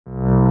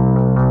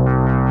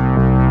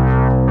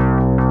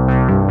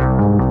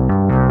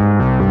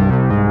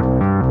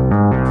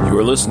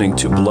listening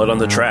to Blood on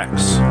the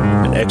Tracks,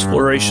 an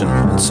exploration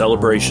and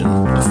celebration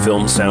of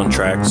film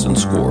soundtracks and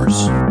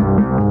scores.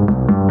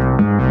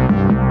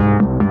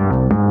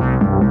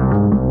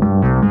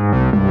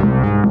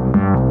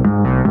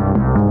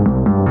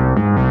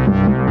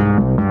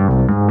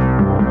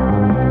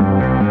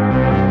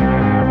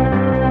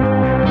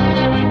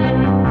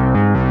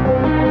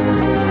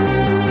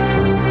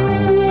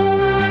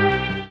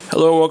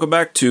 Hello and welcome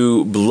back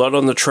to Blood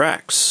on the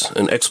Tracks,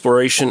 an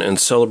exploration and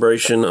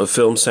celebration of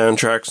film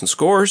soundtracks and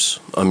scores.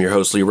 I'm your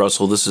host, Lee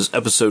Russell. This is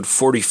episode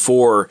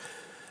 44,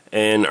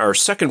 and our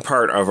second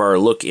part of our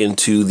look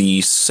into the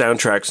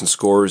soundtracks and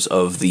scores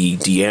of the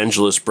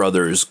DeAngelis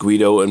brothers,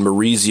 Guido and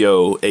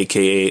Maurizio,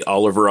 aka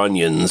Oliver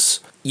Onions.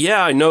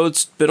 Yeah, I know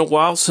it's been a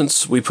while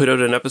since we put out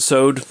an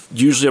episode.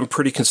 Usually I'm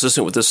pretty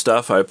consistent with this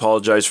stuff. I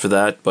apologize for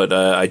that, but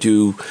I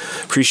do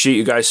appreciate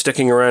you guys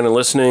sticking around and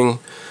listening.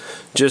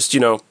 Just,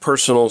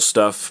 personal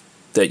stuff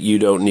that you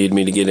don't need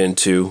me to get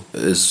into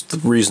is the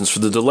reasons for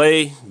the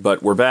delay,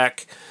 but we're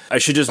back. I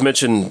should just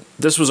mention,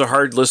 this was a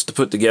hard list to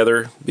put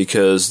together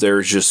because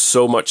there's just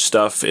so much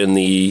stuff in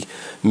the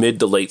mid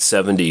to late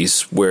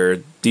 70s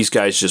where these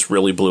guys just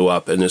really blew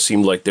up, and it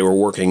seemed like they were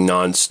working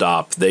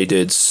nonstop. They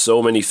did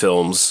so many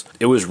films.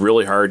 It was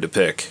really hard to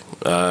pick.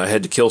 I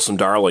had to kill some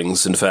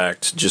darlings, in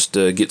fact, just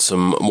to get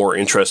some more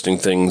interesting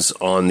things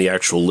on the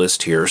actual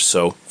list here.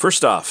 So,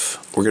 first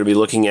off, we're going to be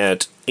looking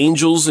at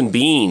Angels and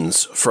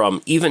Beans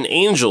from Even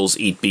Angels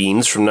Eat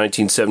Beans from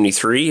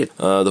 1973.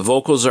 The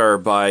vocals are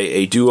by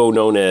a duo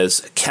known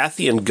as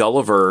Kathy and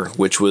Gulliver,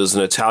 which was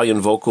an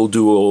Italian vocal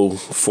duo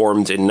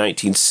formed in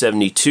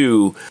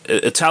 1972.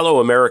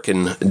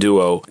 Italo-American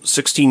duo.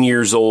 16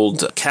 years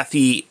old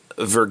Kathy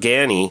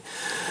Vergani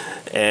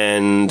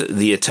and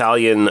the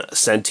Italian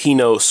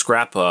Santino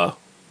Scrappa.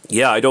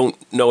 Yeah, I don't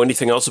know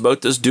anything else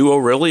about this duo,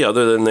 really,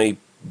 other than they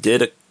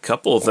did a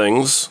couple of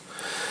things.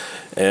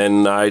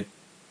 And I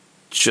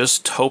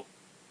just hope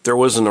there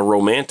wasn't a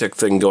romantic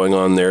thing going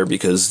on there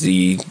because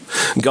the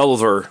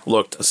Gulliver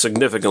looked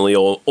significantly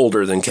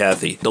older than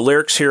Kathy. The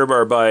lyrics here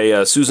are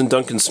by Susan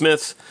Duncan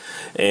Smith,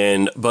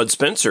 and Bud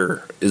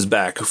Spencer is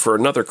back for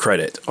another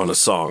credit on a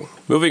song.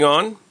 Moving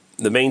on,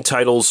 the main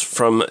titles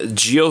from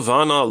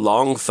Giovanna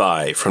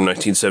Longthigh from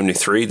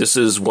 1973. This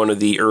is one of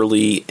the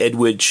early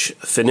Edwidge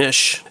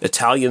Finish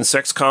Italian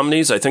sex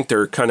comedies. I think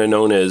they're kind of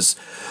known as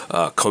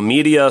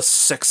Commedia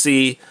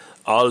Sexy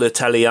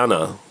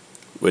all'Italiana,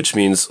 which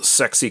means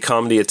sexy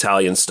comedy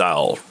Italian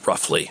style,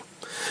 roughly.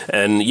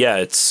 And yeah,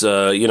 it's,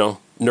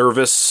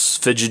 nervous,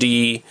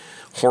 fidgety,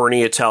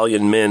 horny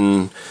Italian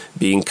men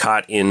being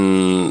caught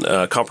in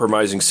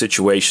compromising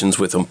situations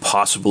with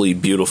impossibly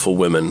beautiful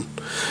women.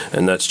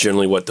 And that's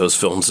generally what those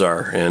films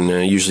are. And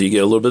usually you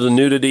get a little bit of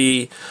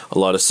nudity, a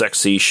lot of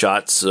sexy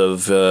shots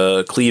of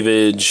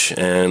cleavage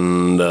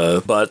and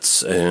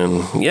butts,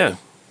 and yeah.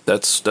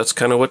 That's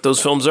kind of what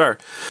those films are.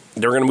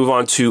 Then we're going to move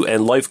on to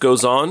And Life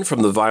Goes On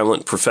from The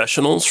Violent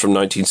Professionals from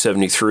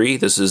 1973.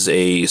 This is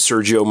a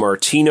Sergio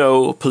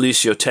Martino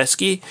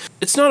Poliziotteschi.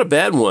 It's not a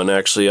bad one,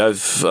 actually. I've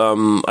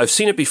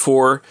seen it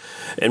before,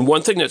 and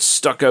one thing that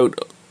stuck out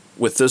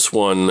with this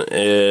one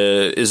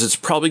is it's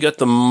probably got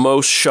the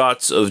most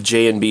shots of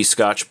J&B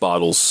Scotch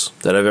bottles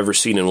that I've ever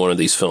seen in one of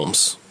these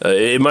films.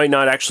 It might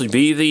not actually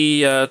be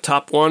the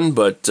top one,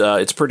 but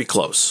it's pretty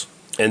close.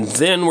 And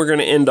then we're going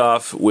to end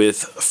off with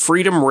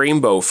Freedom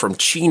Rainbow from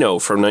Chino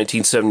from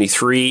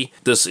 1973.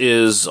 This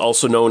is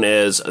also known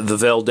as The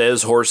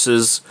Valdez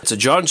Horses. It's a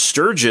John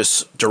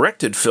Sturges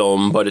directed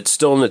film, but it's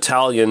still an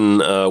Italian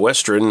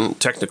Western,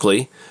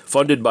 technically.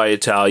 Funded by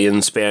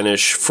Italian,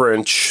 Spanish,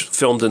 French,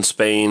 filmed in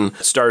Spain.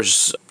 It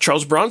stars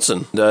Charles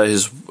Bronson,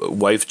 his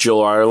wife Jill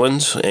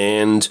Ireland.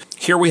 And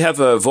here we have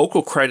a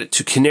vocal credit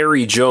to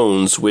Canary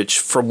Jones, which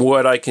from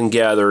what I can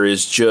gather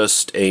is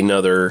just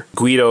another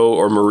Guido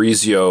or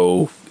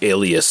Maurizio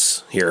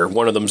alias here.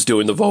 One of them's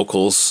doing the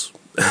vocals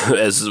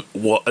as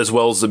well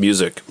as the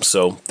music.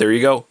 So there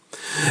you go.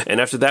 And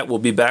after that, we'll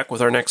be back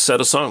with our next set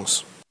of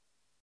songs.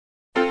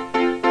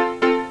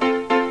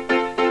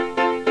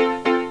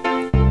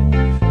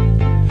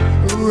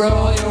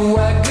 Roll your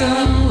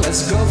wagon,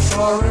 let's go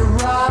for a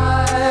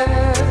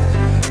ride.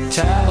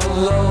 Tell a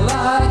low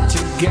light to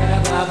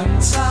get up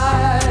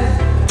inside.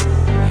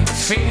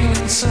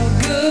 Feeling so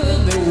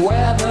good, the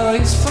weather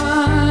is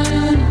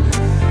fine.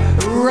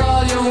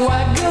 Roll your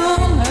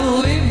wagon and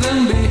leave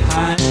them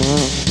behind.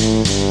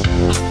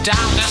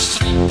 Down the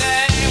street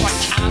there, what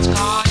cars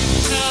going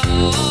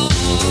through?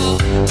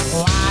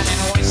 Wine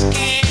and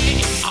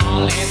whiskey,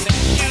 only the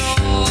you.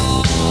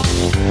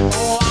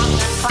 What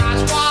the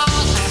price was.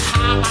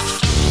 How much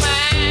to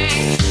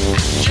pay,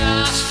 and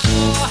just to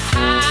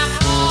have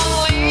a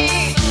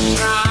little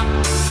drop.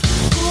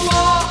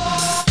 Whoa,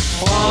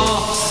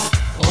 whoa,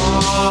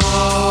 whoa.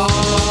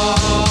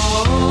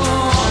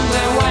 On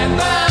the way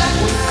back,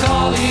 we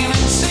call in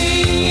and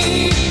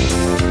see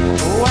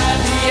where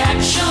the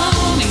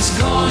action is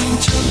going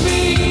to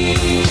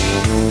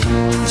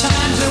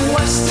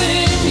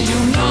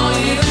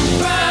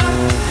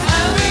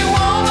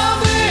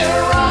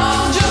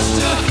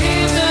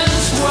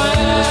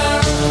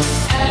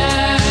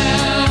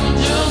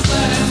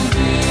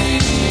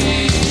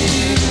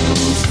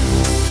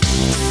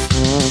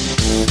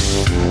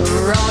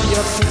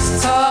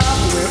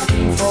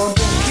for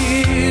the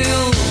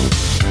kill.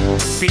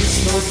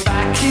 Pistol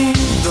backing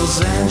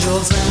those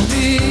angels and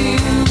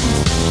beams.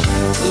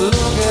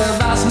 Look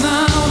at us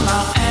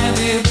now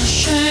ended the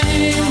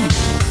shame.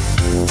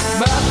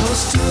 But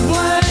who's to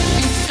blame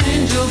if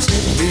angels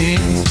hit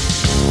beams?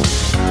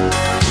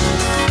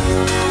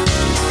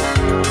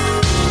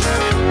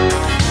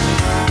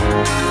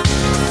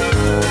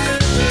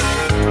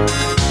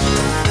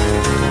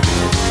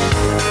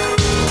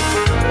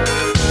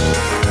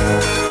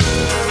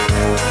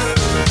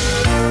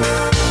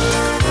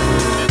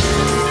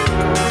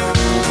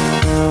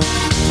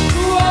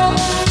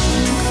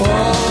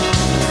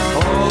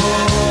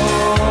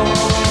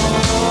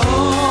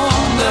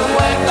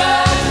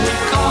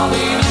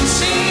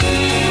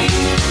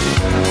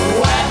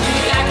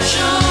 Action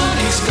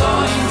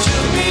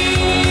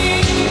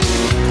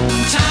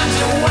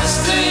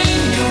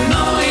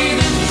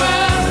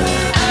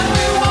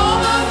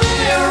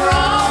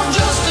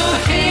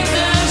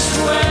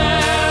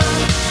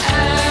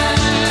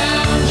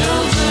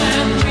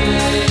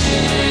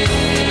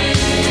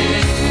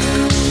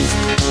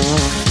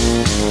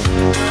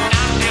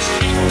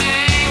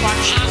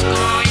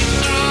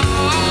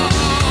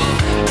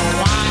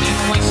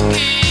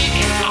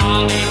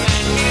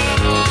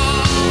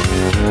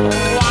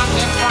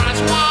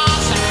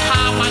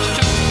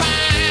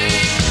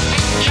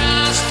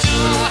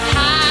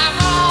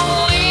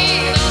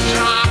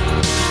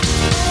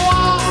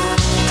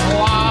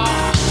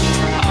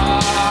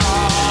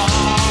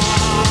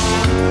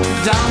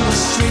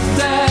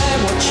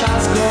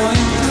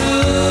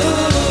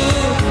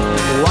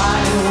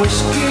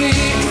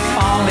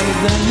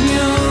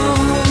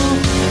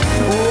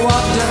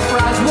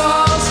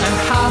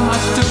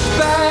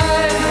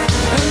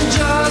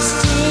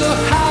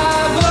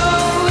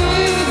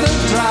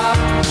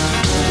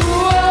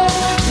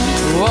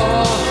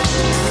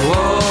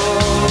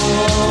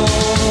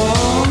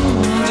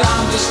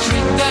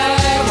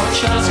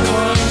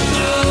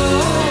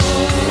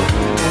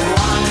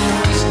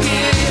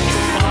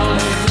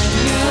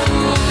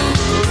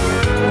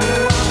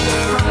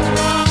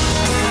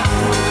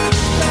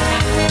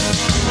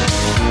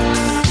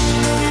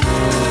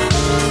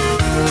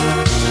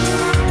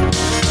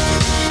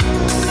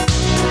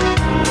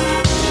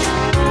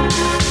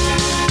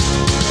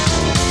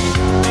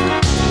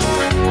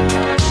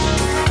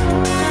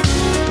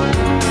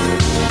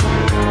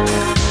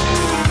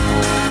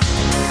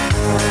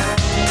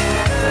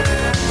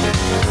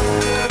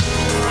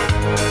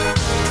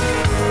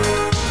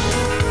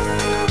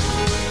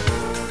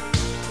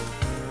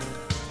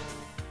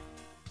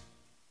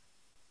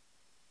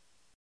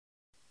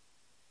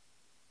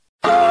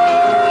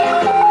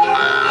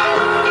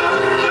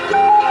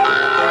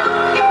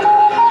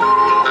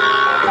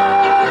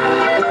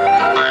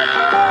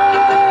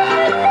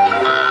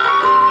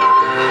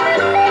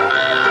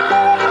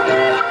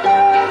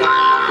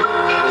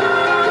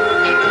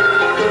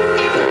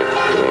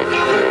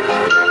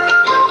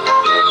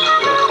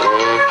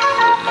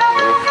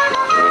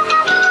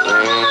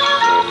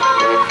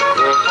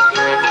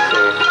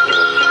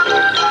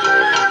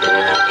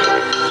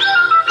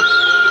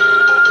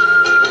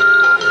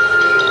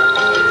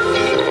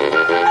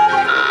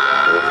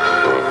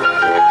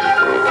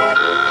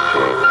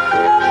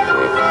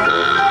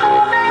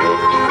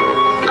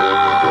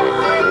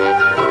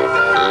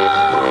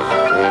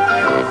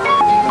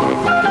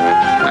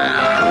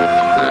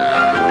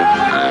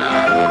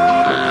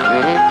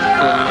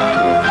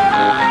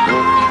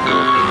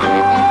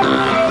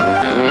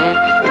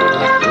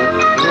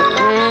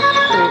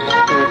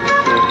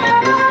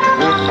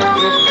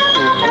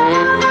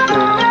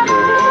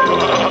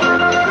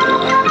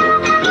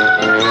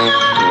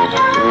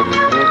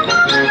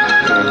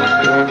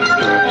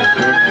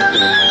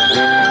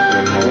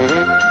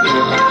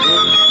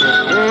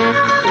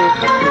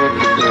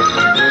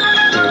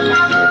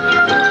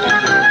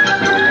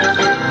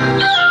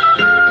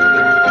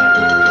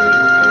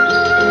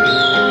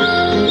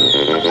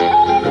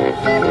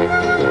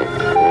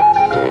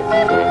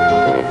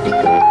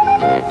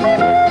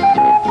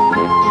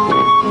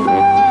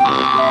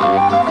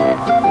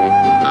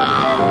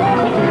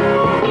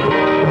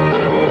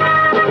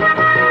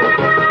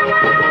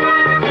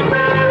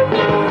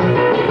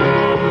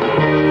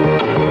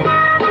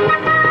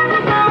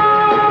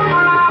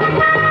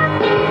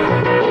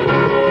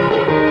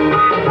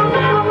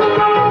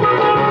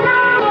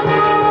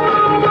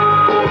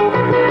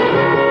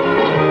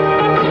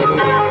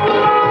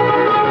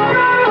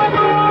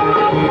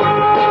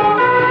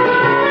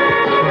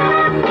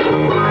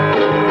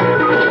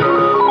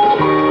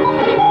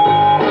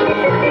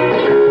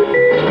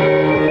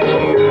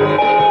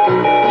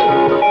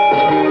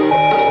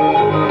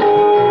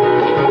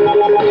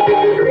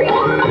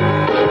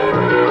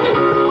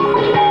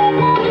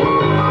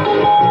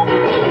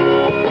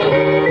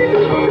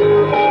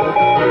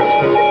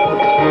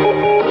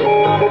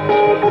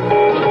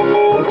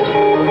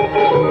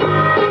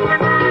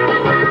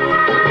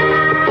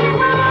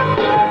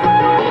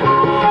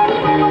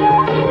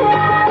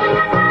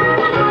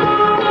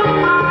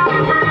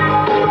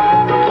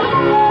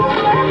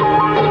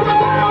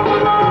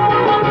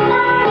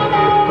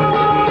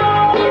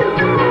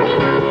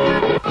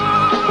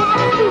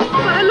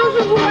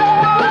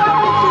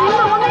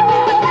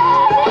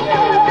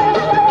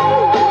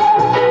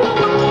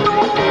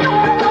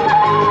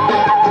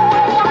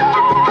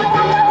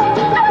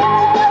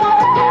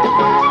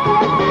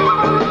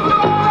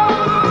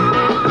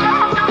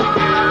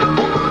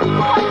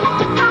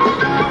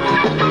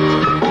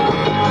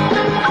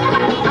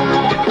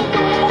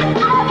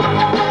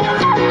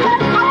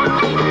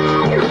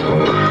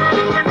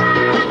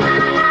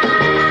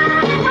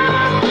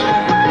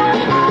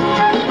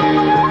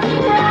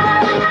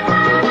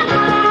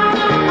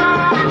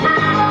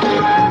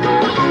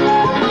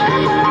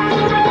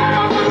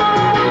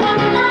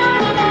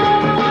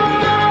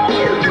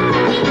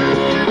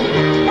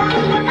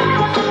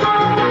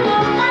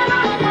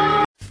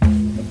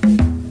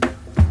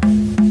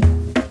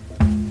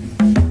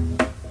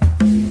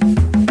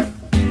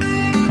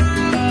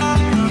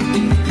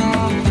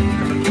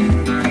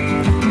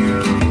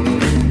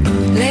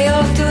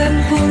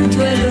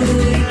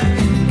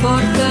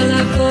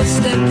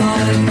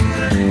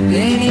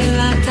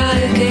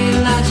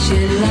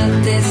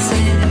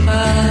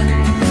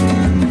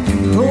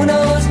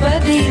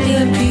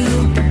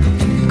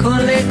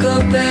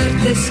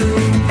perde su,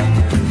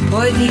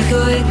 poi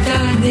dico è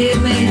tardi, è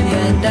meglio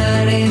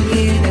andare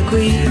via da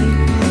qui.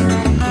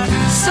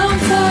 Son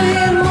fuori,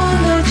 il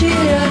mondo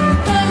gira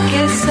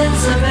anche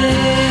senza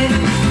me,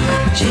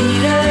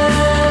 gira,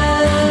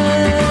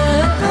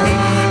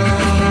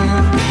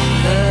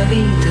 la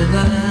vita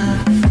va.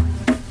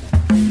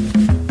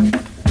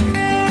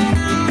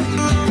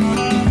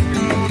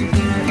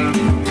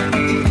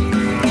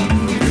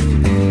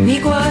 Mi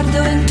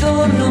guardo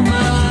intorno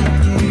ma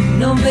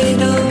non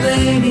vedo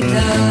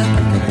verità,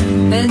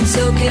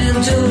 penso che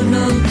un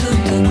giorno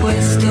tutto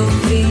questo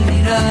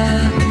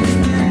finirà.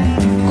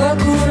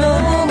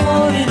 Qualcuno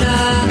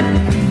morirà,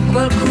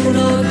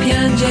 qualcuno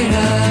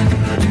piangerà,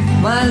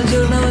 ma il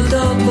giorno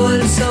dopo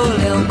il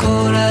sole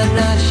ancora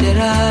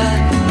nascerà.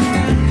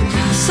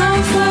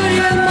 Son fuori,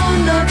 il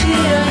mondo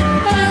gira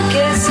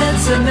anche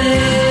senza me,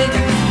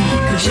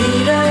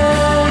 gira.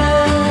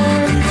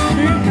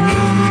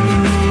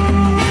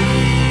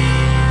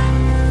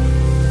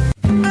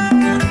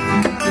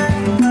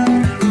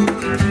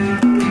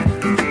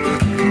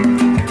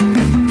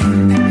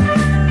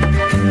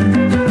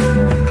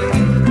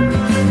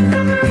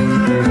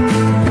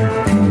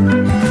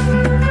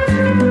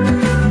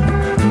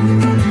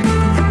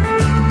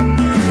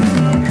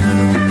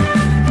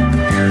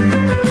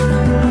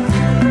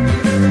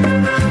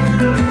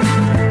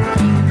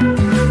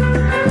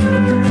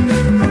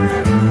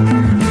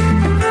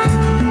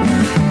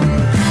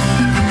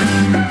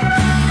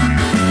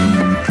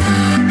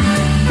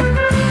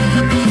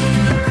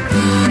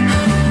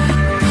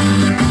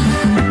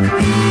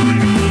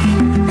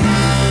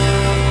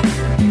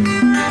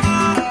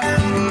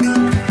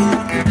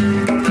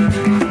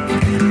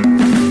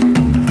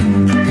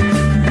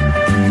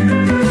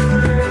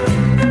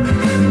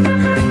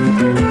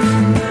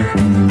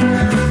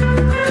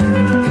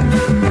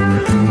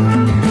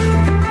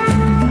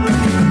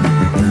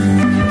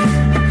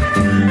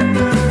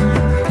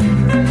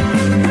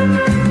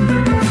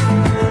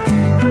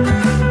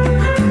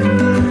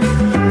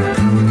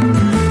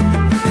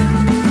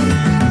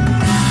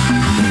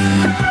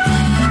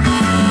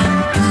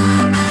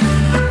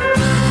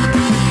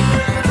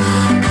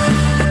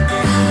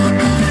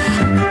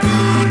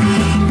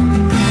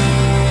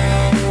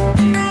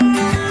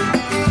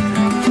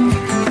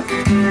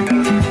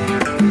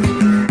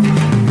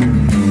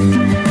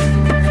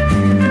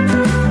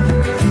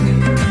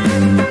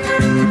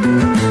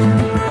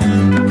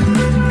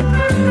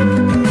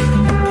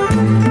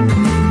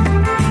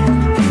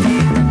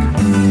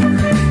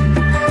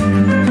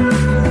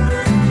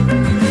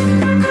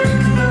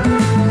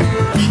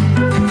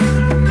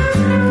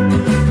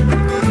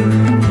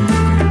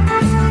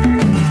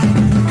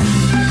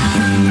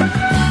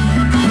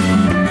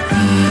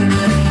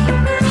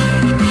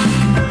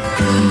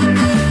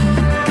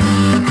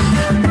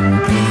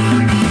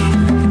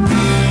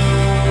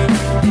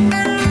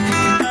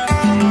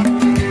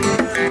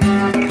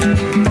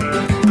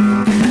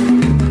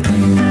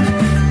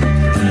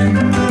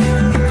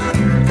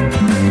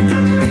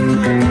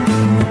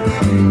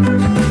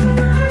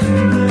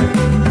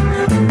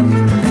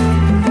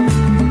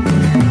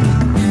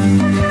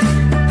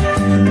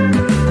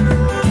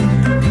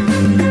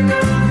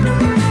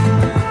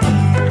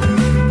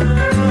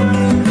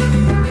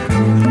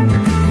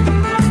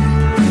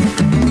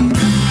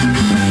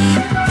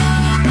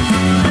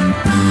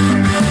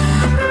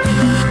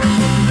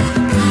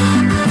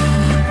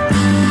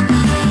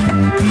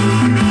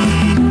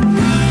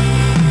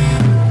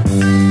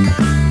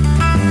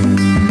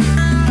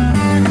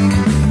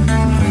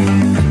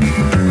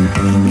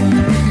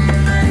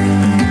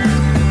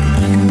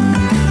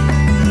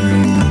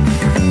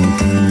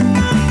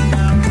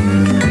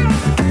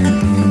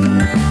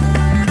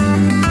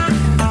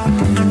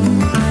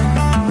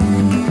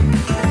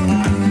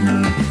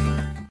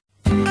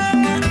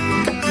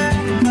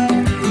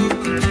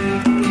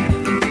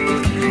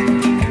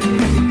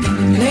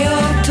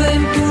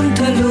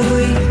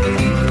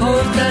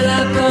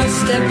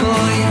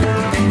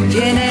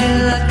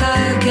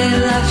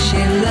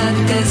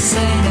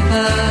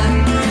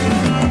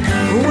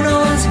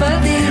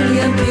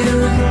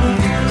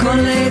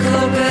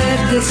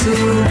 Su,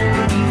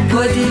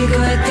 poi dico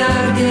è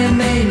tardi, è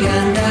meglio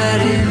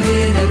andare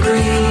via da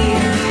qui.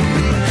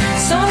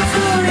 Son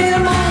fuori, il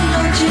mondo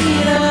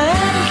gira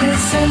anche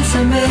senza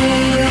me,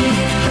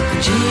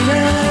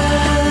 gira,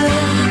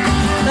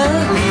 la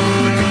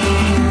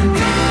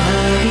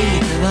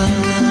vita va.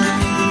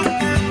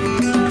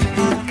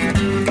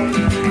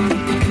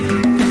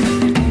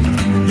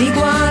 Mi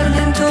guardo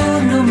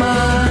intorno ma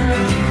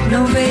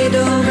non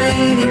vedo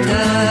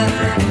verità,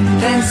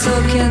 penso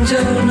che un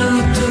giorno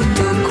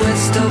tutto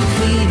questo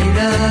finirà.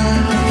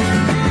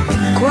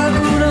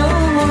 Qualcuno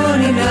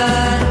morirà,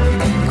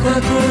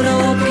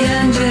 qualcuno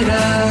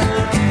piangerà,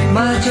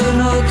 ma il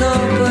giorno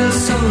dopo il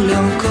sole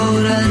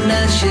ancora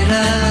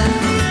nascerà.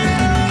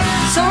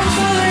 Son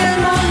fuori, il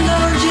mondo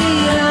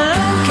gira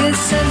anche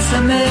senza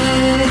me,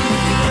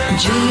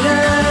 gira,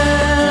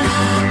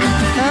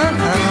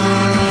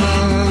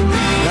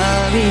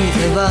 la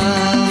vita va.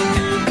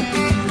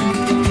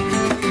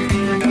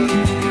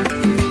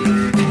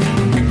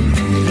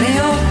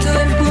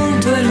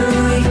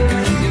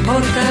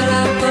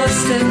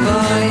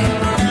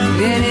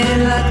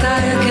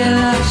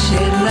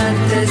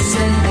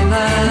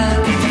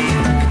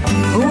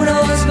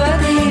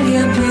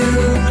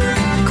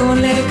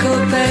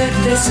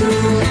 su.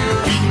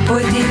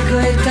 Poi dico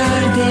è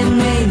tardi e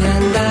meglio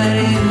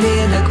andare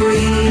via da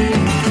qui.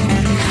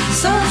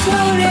 Sono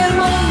fuori al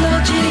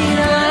mondo,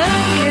 gira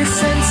anche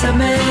senza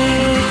me.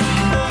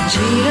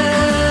 Gira,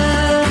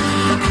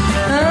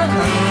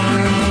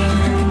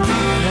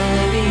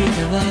 la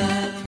vita va.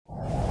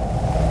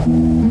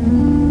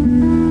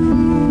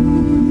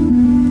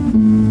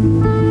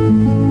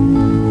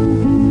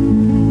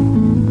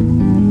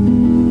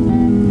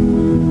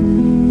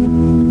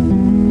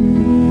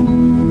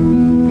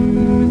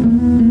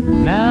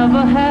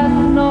 Never had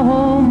no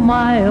home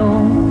my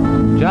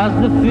own,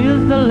 just the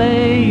fields that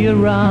lay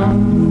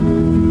around.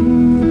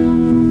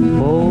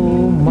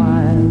 Oh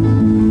miles.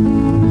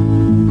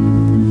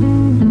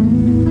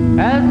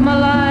 As my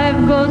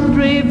life goes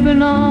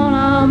creeping on,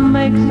 I'll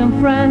make some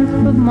friends,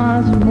 but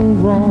must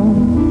move on.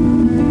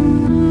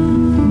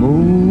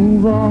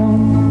 Move on.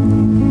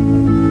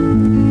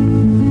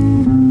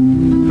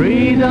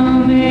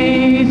 Freedom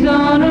is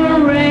on a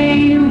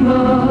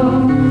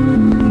rainbow,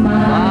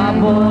 my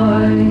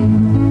boy.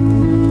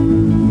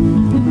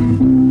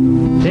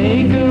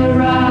 Take a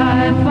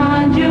ride,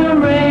 find your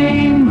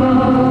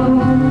rainbow,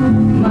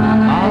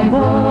 my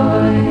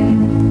boy.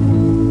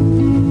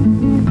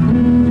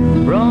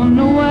 From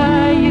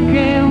nowhere you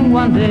came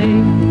one day,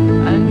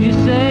 and you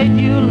said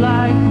you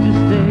like to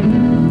stay.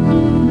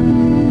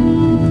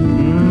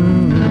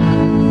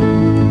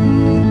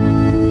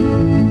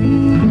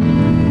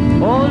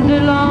 All day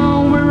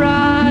long we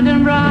ride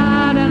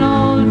and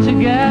all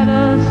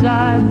together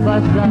side by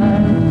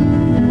side,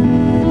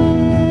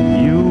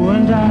 you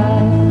and I.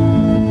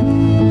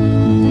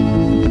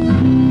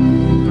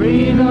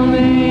 Freedom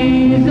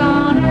is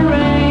on a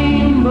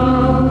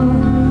rainbow,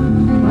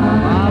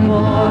 my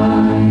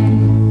boy.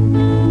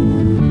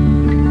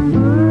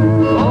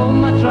 All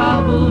my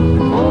troubles,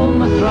 all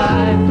my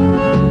strife,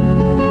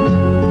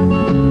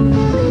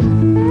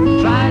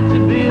 tried to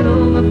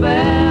build a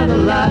better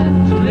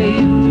life to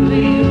live.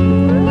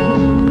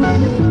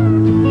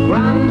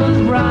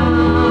 Crumbles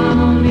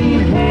round in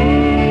hay.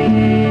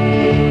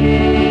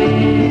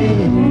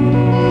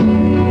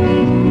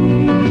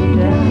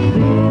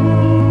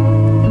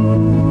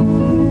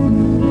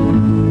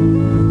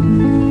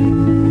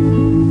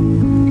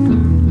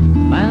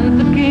 Man's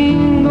the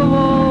king of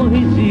all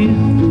he sees,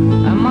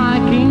 and my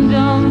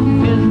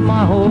kingdom is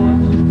my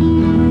horse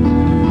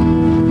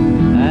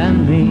and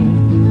me.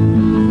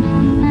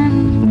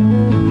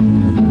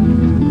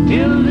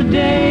 Till the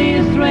day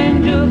a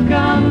stranger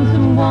comes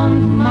and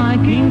wants my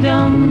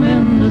kingdom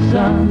in the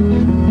sun.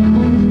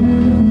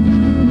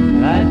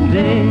 That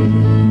day,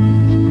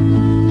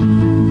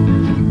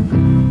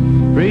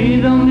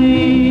 freedom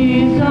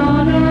is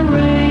on a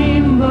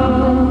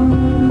rainbow,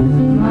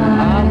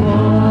 my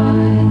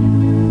boy.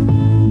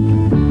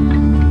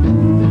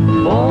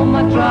 All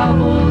my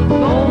troubles,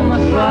 all my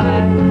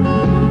strife,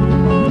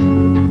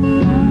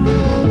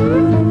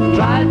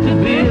 tried to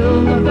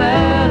build a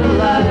better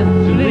life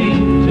to lead.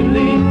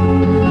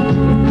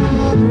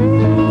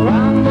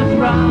 Crumbles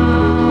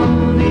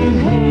round in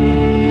hay.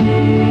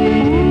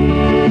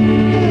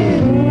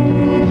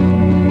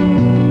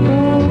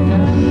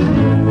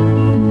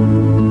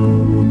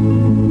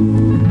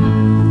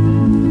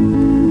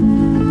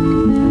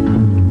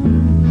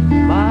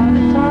 But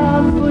it's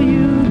hard for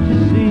you to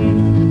see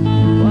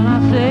when I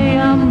say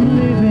I'm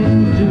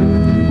living to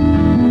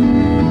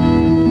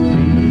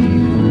be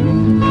free.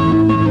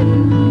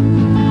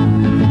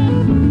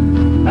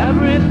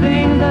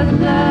 Everything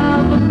that's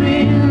ever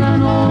been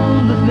and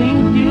all the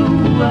things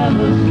you've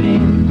ever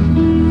seen.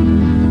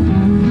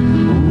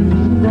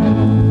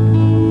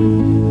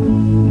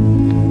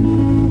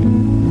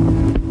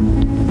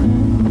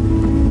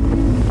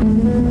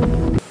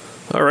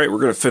 All right, we're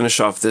going to finish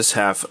off this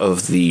half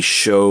of the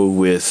show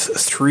with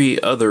three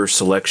other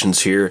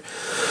selections here.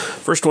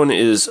 First one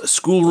is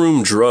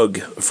Schoolroom Drug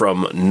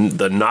from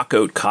The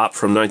Knockout Cop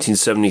from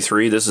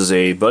 1973. This is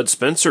a Bud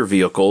Spencer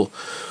vehicle.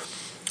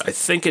 I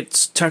think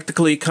it's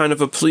technically kind of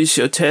a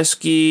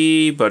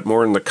Policio-tesque, but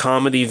more in the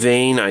comedy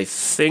vein, I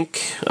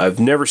think. I've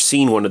never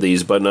seen one of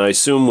these, but I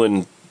assume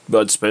when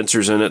Bud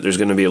Spencer's in it, there's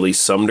going to be at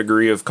least some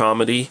degree of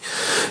comedy.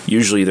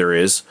 Usually there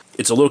is.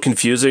 It's a little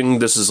confusing.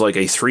 This is like a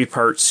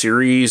 3-part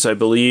series, I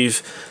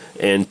believe,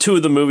 and 2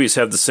 of the movies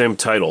have the same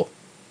title,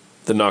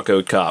 The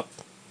Knockout Cop,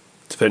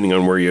 depending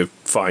on where you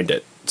find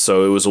it.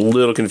 So it was a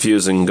little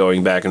confusing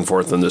going back and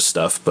forth on this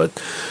stuff, but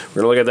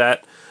we're going to look at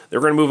that. Then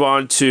we're going to move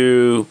on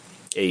to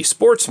a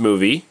sports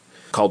movie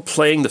called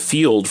Playing the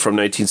Field from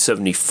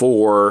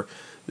 1974.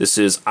 This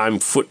is I'm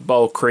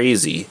Football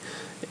Crazy.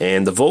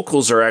 And the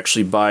vocals are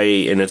actually by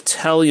an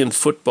Italian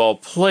football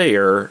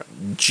player,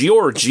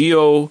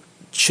 Giorgio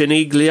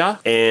Chiniglia,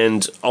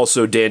 and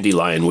also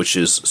Dandelion, which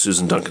is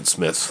Susan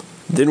Duncan-Smith.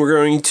 Then we're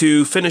going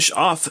to finish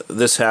off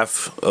this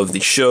half of the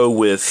show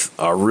with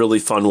a really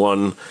fun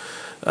one.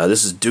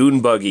 This is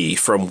Dune Buggy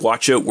from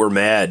Watch Out We're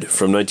Mad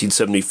from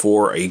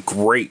 1974. A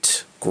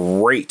great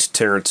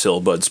Terence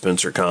Hill, Bud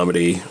Spencer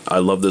comedy. I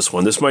love this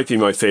one. This might be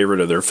my favorite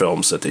of their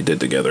films that they did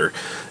together.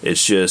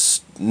 It's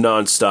just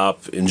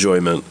non-stop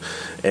enjoyment.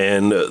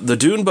 And the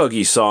Dune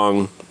Buggy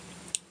song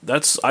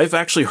I've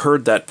actually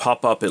heard that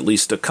pop up at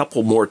least a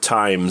couple more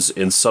times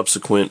in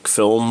subsequent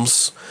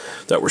films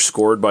that were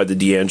scored by the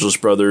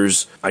DeAngelis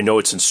brothers. I know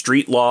it's in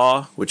Street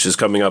Law, which is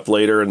coming up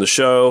later in the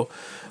show.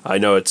 I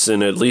know it's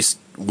in at least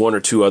one or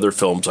two other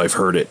films. I've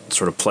heard it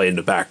sort of play in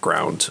the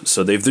background.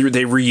 So they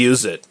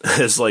reuse it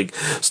as like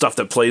stuff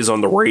that plays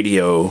on the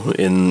radio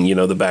in,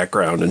 the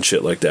background and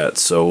shit like that.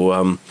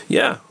 So,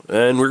 yeah.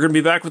 And we're going to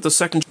be back with the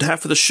second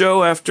half of the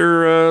show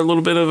after a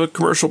little bit of a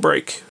commercial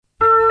break.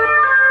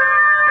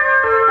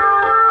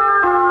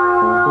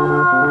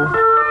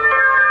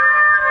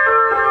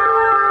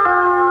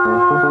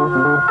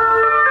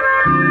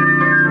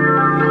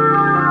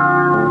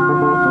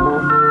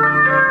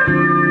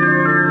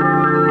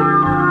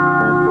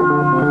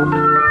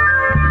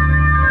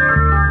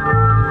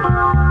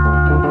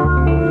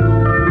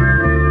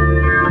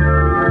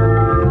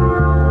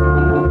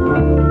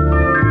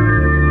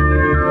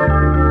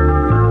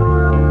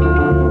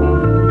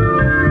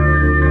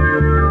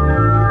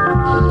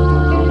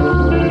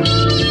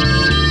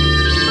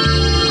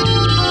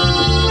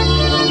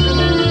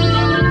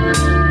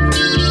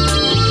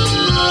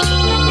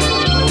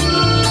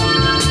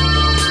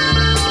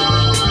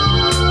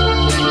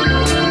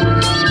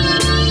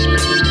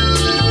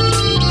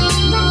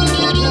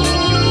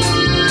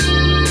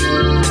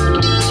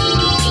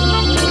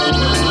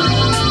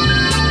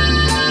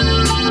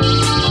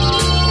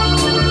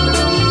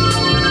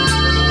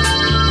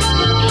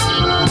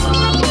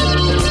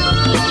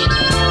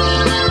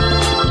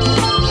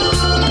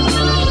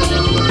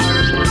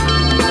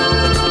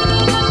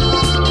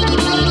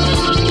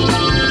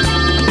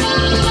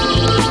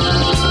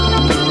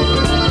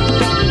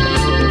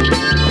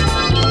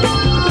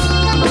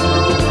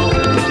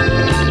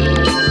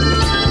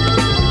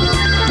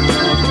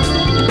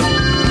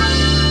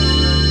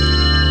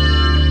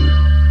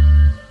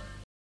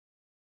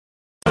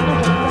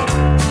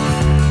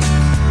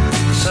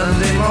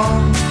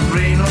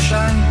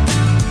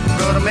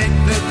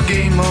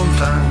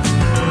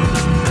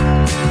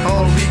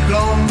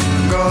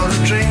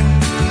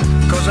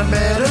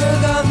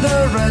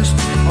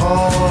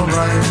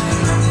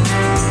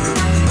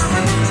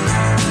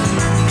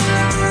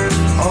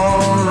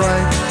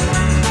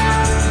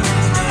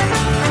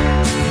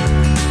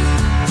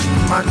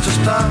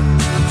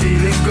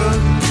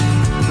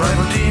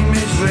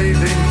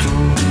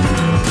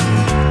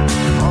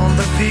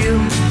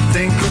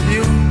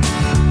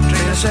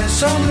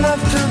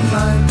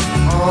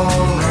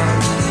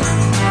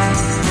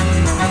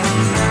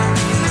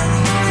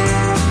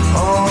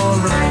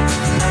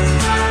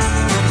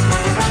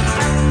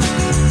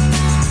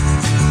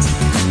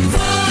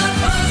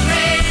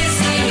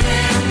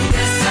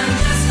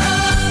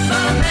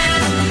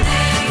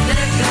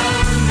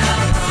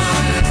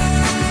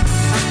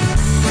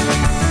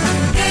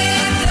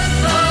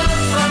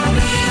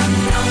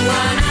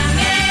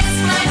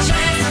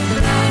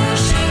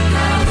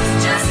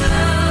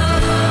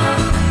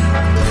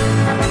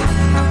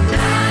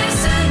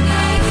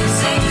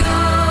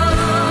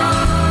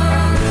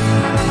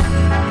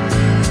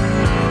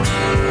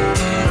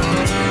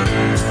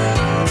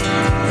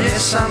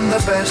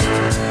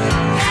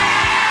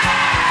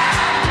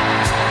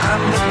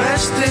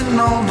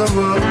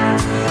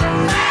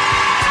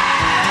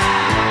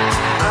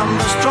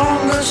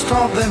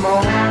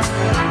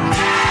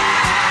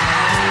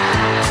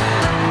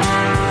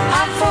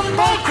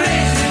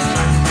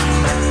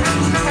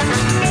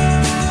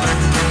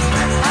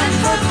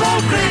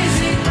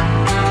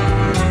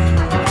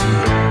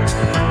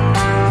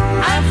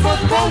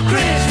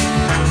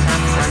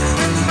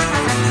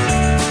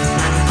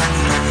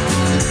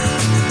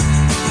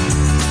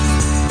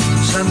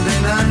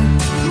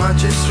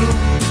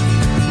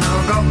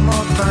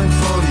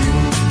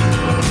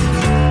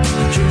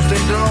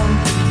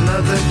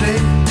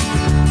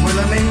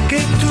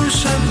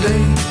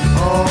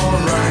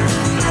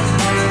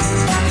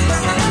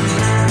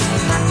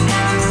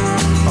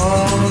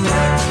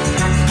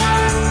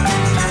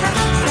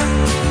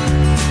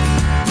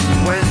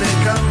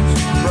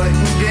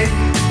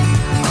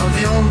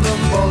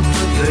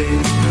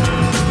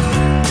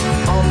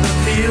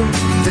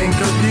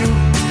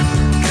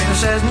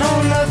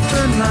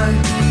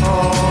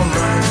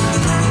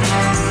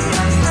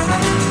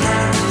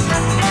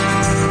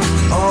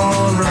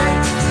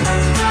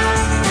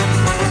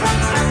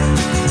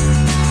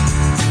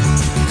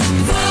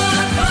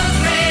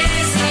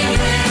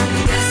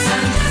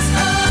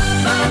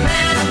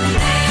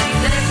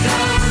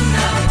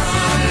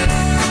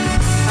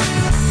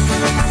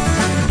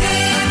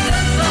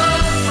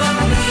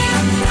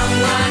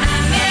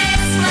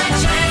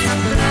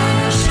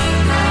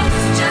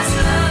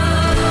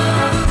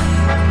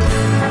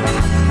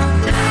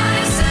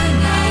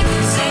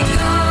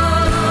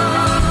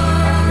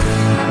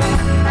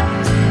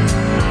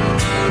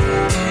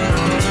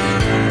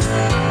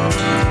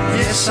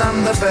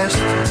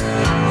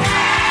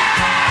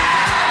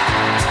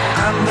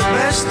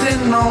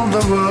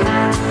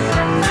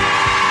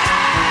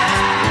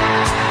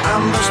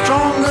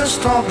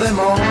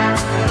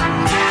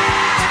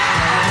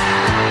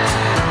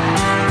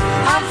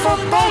 I'm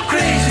football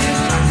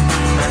crazy.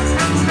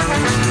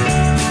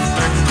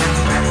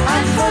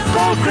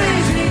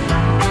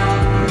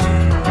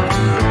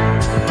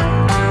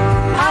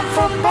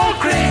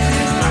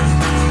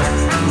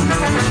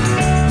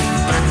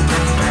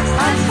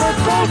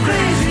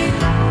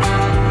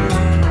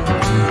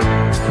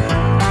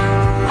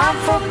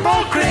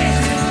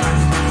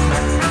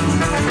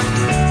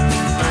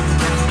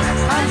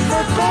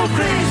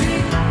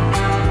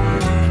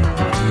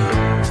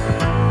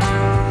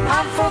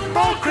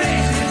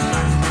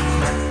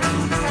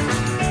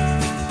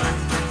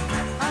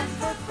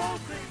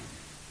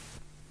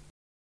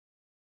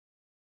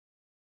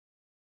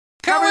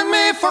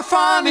 more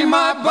fun in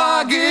my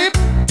buggy.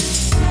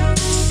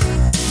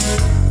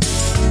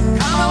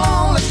 Come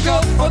along, let's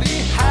go for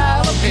the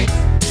hell of it.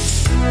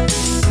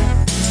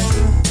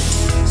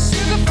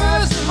 See the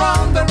birds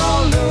around, they're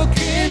all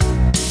looking.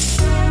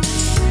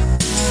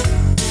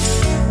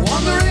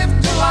 Wonder if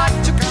they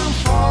like to come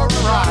for a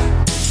ride.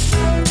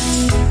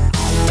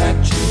 I'll bet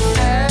you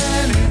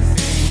anything.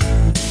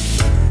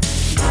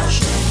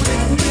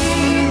 With me,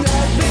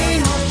 there'll be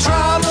no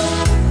trouble.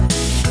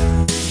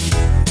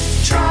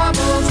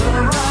 Trouble's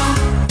around,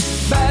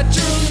 but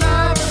you'll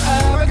never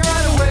ever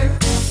get away.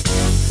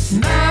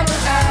 Never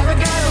ever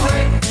get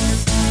away.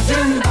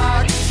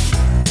 Doombuggy.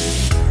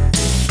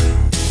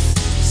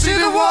 See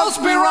the walls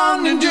be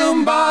running,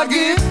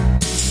 Doombuggy.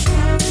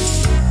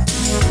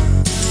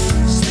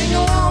 Sing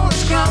along,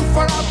 let's ground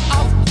for up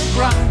off the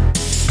ground.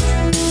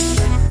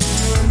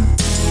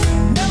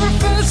 Never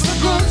feels so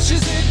good,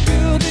 she's a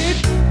beauty.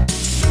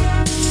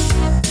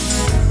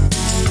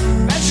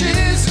 Bet she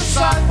is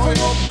inside for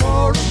your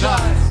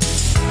paradise.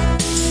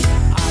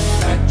 I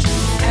bet you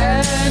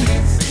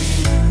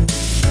anything.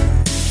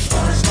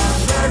 First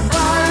time there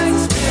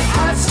binds, we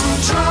had some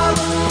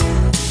trouble.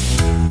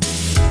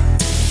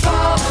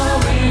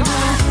 Following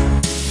on,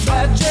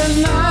 but you'll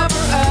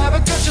never ever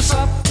catch us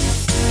up.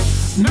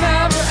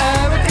 Never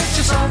ever catch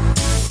us up.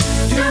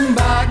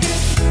 Doombuggy.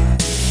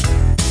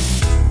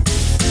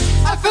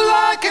 I feel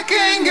like a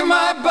king in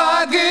my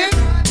buggy.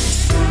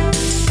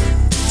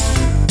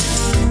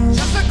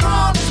 Just the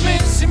crown is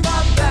missing,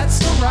 but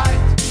that's alright.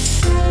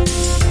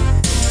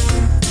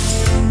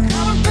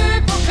 Come on,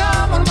 people,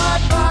 come on my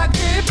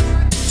buggy.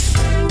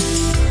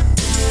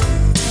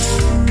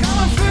 Come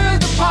and feel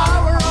the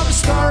power of a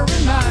starry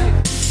night.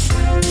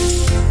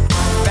 I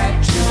bet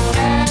you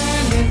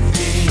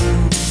anything.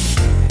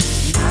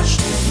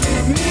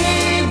 With me,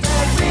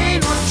 there'll be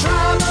no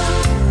trouble.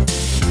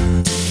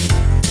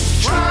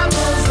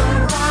 Trouble's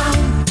around,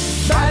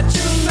 but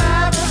you'll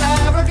never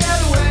ever get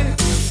away.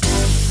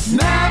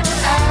 Never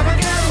ever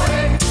get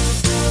away.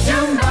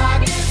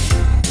 Doombuggy.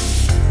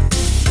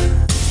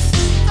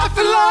 I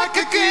feel like a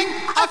king.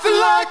 I feel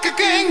like a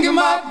king in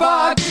my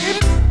body.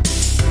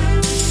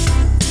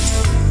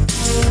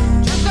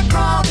 Just the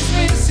crown is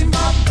missing,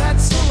 but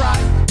that's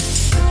alright.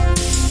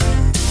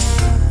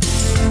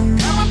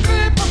 Come on,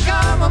 people,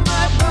 come on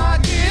my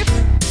body.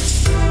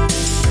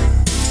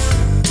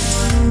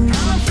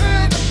 Come and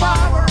feel the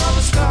power of a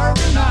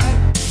starry night.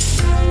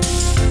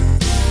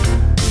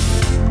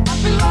 I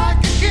feel like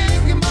a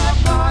king in my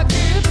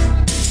body.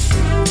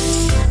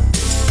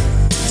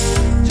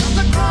 Just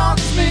the crown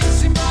is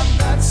missing, but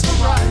that's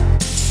alright.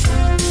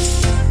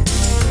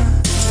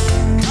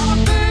 Come on,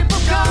 people,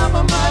 come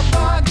on my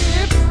body.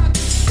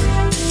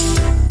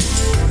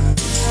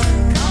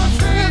 Come and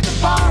feel the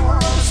power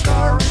of a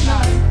starry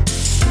night.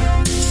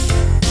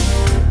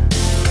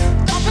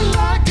 I feel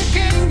like a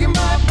king in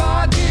my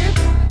body.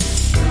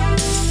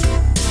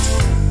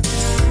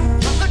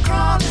 Just the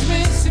crown is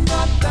missing,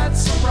 but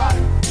that's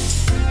alright.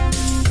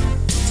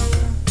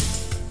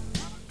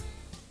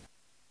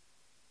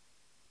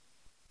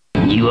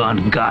 You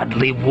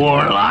ungodly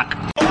warlock.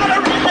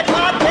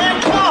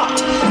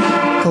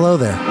 Hello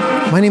there.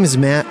 My name is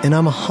Matt, and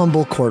I'm a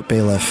humble court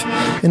bailiff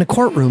in a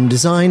courtroom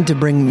designed to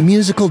bring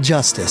musical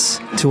justice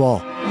to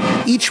all.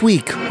 Each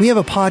week, we have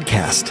a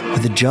podcast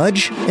with a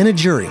judge and a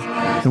jury,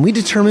 and we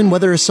determine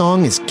whether a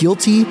song is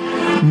guilty,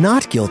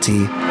 not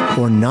guilty,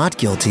 or not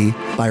guilty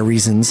by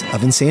reasons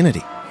of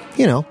insanity.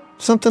 You know,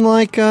 something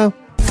like,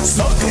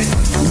 Sucking,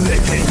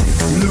 licking,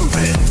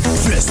 looping,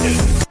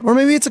 fisting. or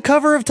maybe it's a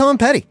cover of Tom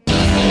Petty.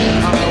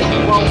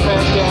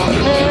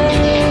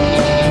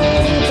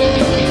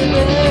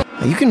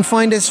 You can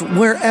find us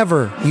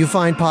wherever you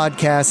find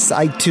podcasts,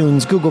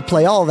 iTunes, Google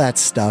Play, all that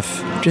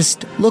stuff.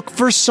 Just look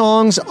for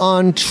Songs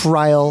on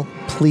Trial,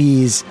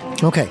 please.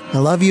 Okay, I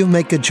love you.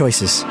 Make good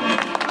choices.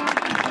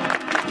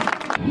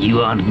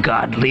 You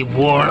ungodly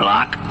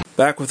warlock.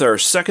 Back with our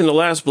second to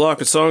last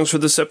block of songs for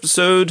this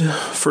episode.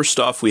 First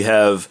off, we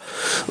have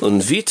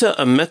L'invita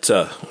a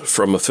Meta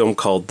from a film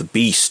called The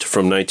Beast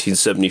from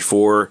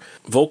 1974.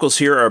 Vocals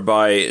here are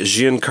by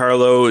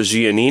Giancarlo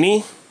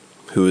Giannini,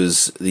 who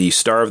is the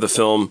star of the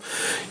film.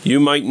 You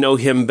might know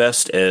him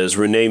best as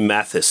Rene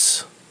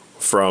Mathis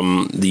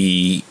from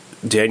the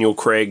Daniel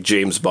Craig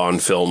James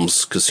Bond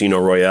films Casino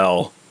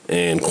Royale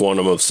and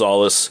Quantum of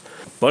Solace.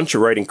 Bunch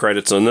of writing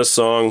credits on this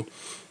song.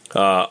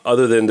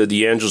 Other than the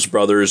DeAngelis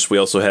brothers, we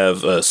also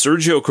have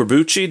Sergio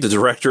Corbucci, the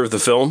director of the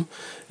film,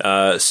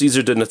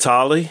 Cesar de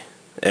Natale,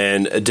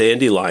 and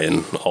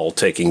Dandelion, all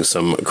taking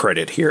some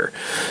credit here.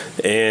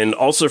 And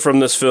also from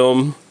this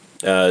film,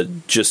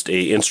 just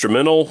a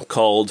instrumental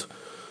called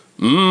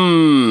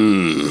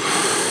I'm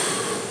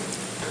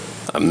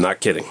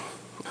not kidding.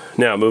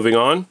 Now, moving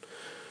on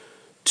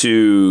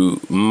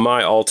to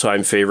my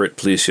all-time favorite,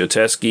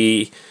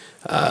 Poliziotteschi.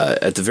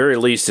 At the very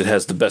least, it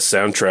has the best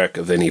soundtrack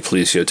of any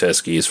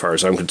Poliziotteschi as far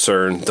as I'm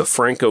concerned. The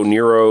Franco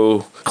Nero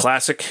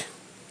classic,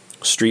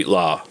 Street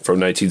Law from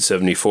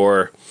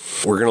 1974.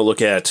 We're going to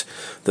look at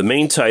the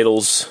main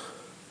titles,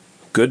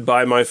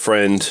 Goodbye, My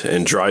Friend,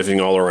 and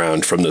Driving All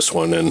Around from this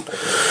one. And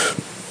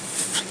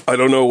I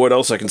don't know what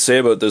else I can say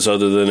about this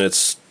other than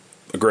it's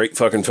a great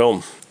fucking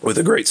film with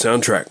a great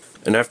soundtrack.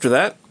 And after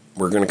that,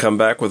 we're going to come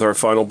back with our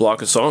final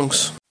block of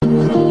songs.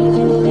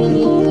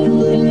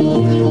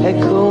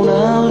 Ecco un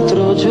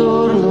altro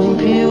giorno in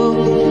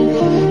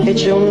più e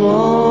c'è un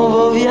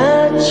nuovo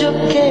viaggio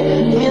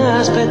che mi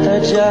aspetta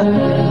già.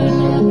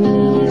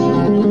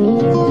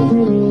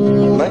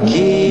 Ma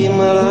chi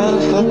me l'ha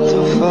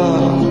fatto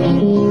fare?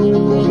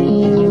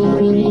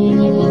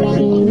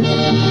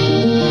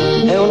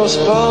 È uno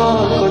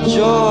sporco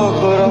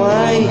gioco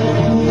oramai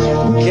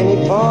che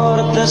mi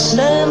porta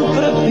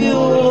sempre più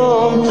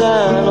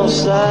lontano,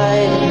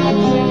 sai.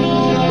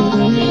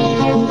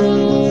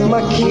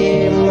 Ma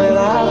chi me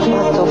l'ha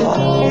fatto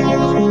fare?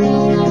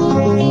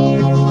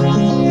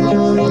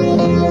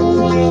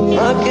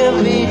 Ma che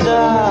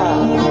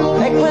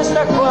vita è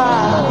questa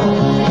qua?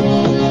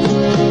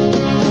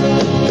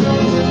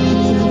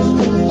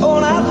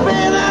 Una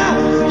pena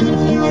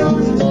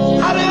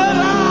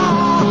arriverà.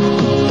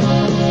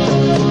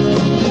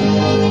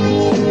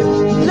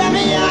 La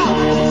mia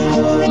è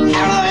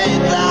una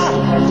vita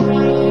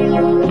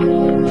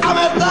a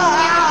metà.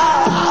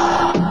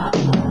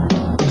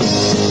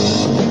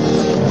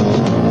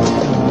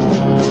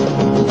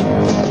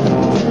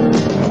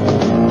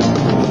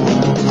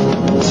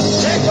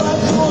 C'è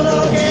qualcuno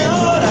che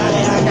ora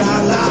è a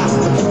casa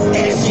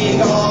e si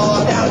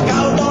gode al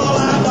caldo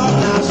la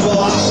donna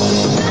sua.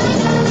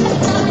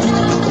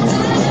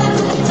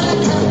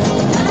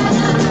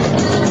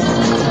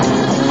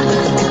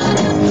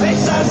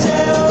 Pensa se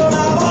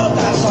una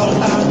volta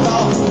soltanto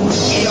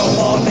io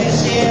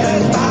potessi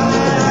restare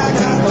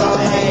accanto a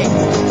lei.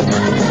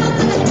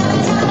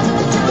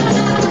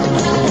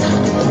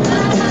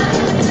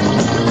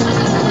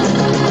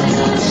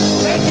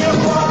 Se il mio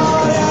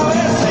cuore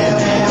avesse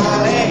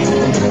reale,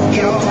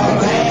 io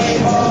vorrei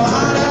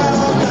volare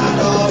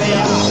lontano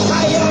via, ma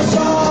io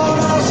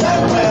sono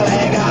sempre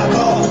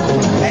legato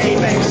e i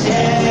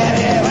pensieri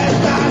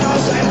restano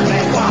sempre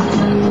qua.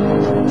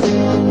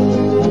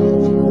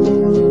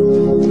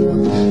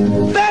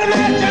 Per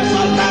me c'è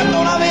soltanto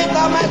una vita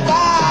a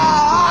metà.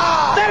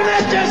 Per me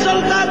c'è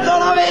soltanto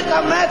una vita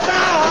a metà.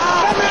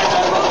 Per me c'è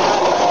soltanto...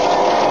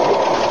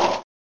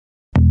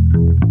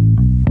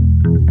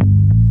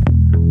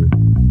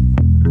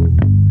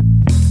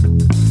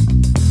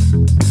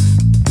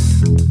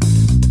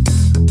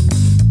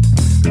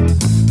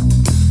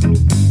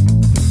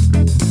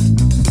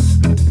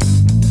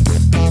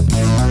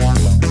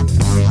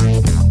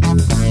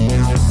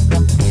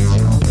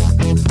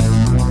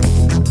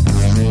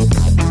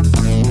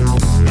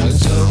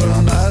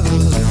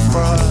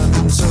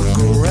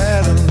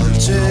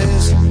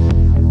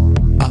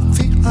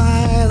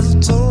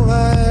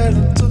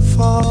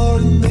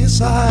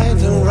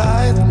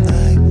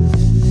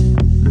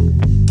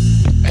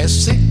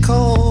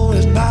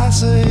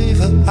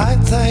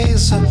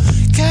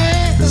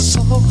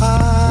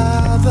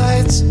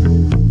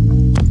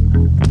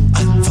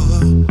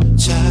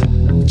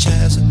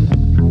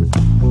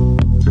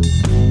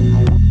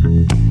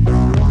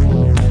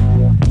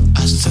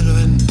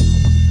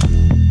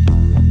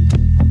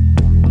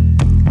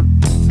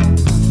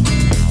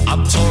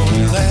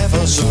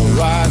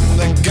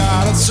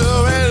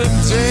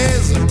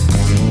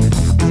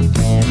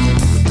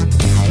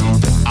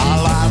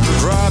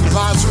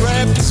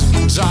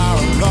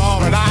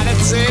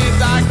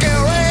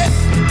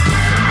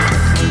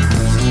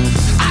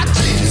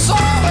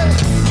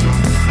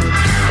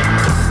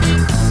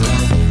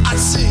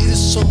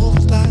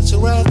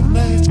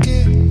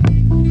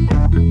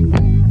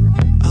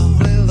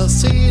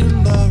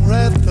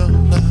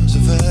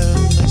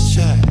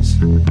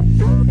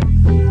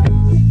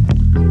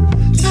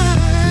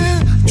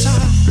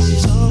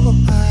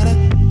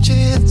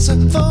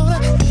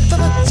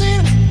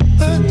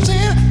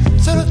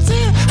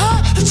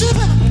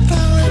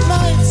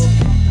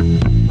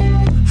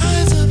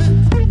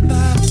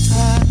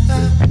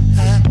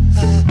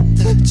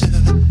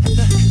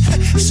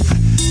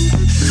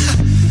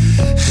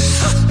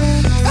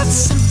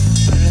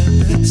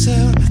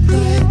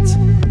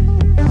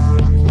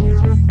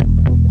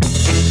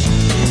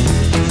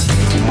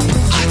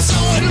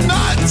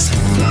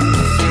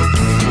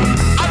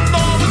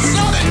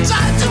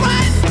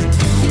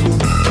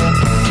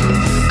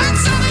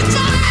 I'm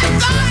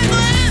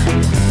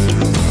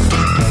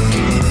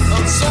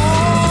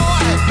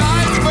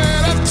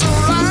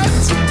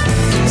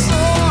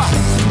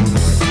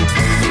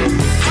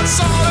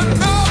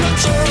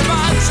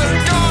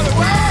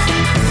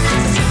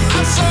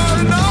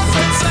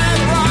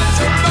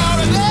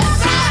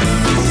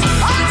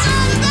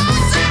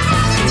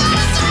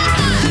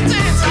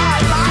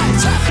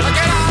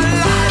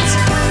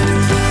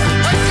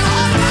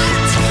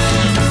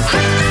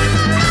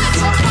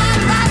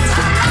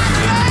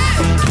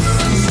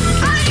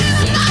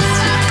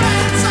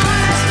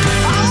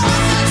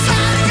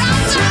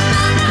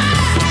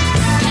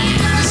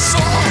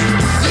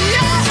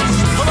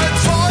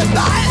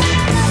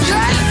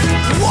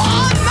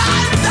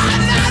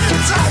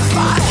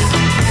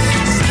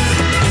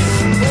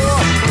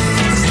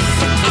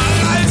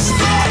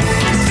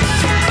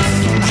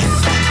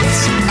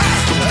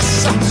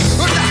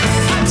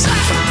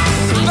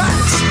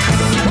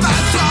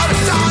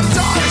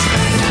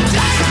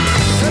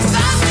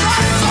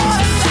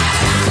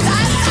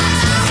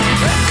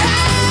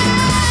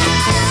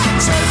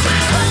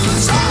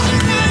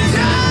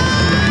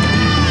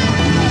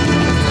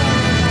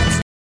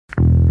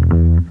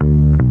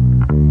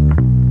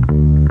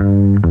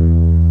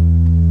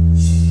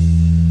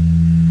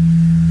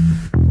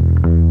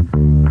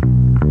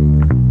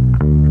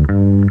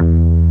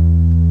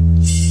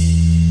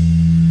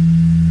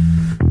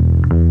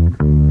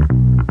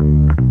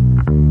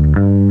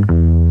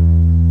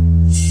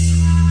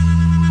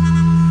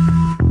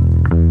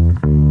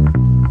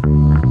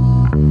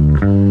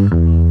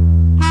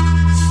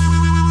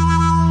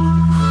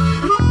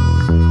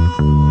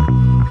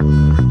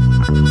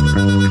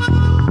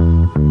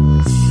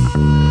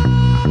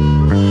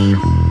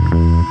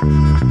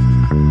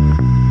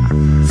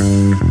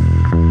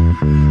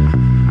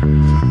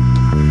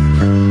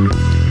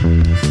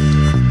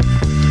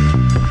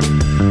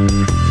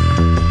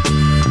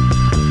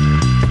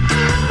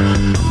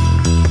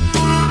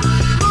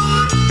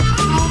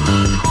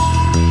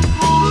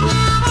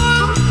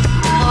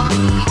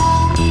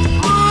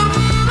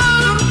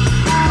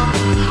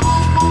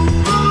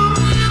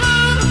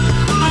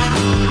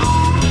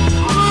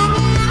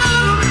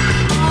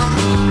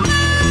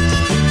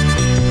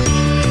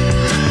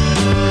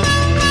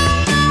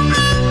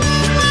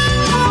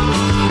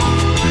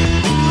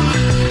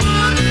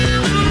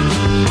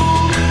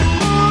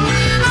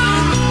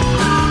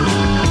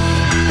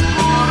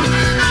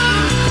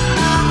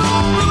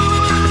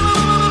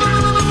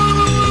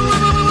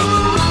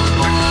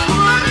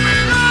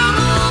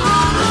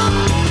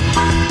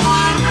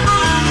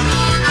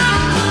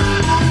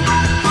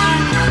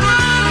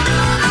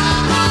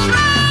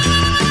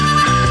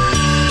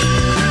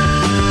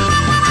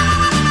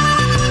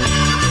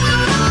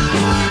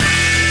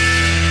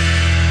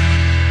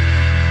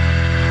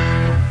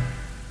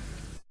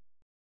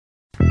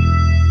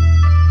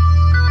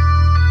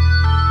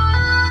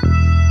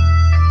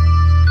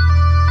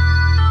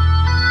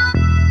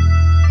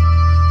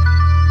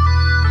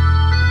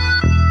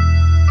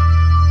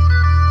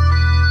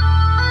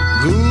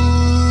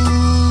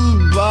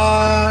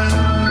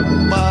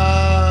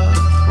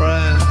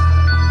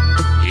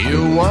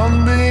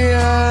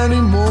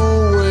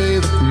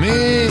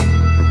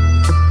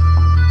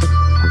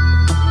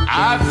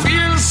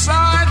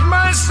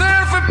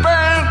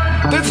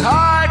that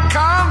I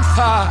can't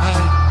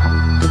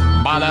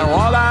find, but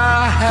all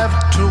I have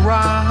to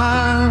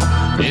run,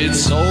 it's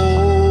so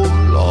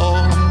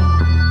long.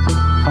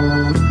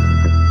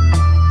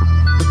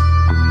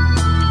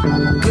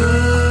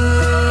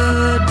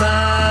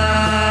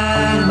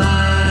 Goodbye,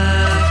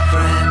 my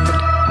friend.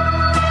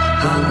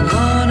 I'm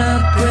gonna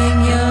bring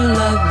your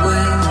love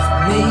with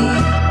me.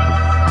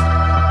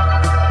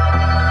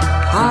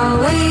 Our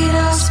way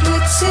now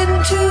splits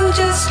into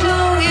just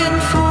longing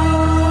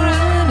for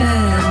an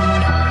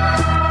end.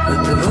 But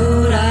the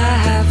road I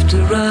have to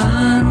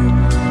run,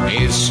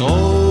 It's so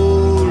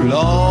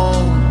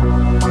long,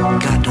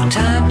 got no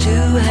time to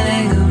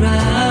hang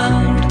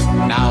around.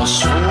 now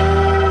so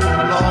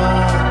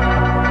long.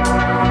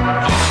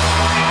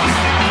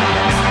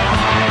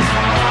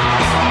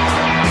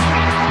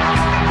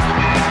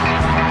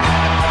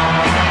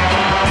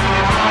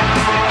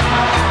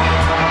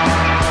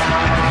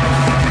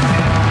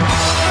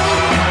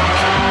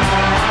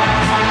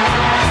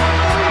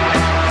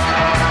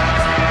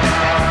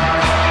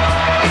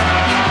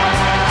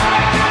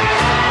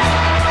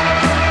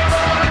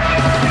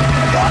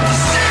 Want to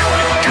see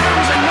what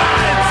comes at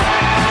night,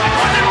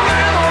 when the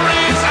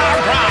memories are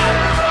bright.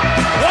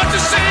 Want to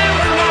see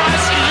when I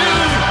see you,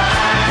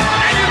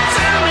 and you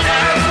tell me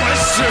it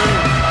was true.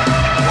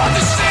 Want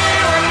to see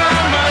when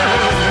I'm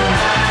alone,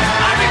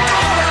 I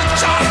recover the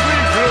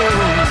chocolate blue.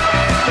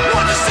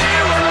 Want to see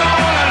when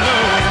all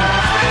alone,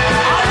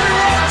 I'll be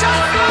rolled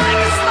just like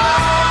a star.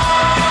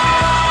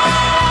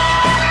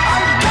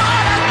 I'm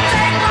gonna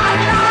take my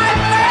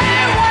life away.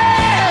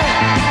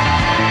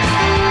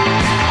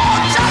 Oh,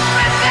 just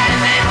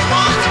within it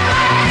was a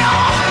play.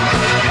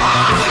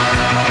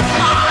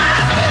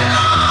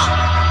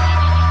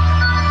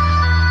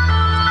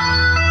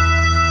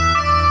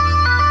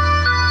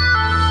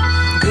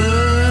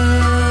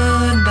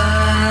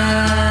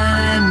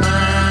 Goodbye,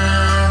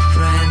 my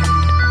friend.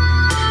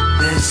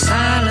 There's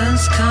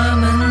silence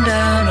coming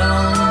down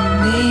on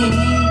me.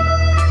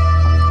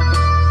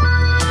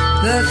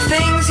 The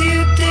things you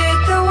did,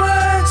 the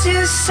words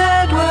you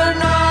said were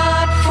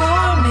not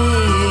for me.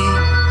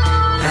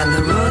 And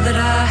the road that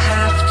I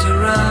have to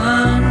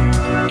run,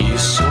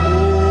 It's so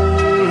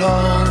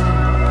long,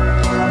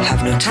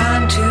 have no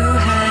time to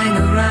hang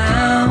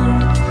around.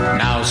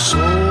 now so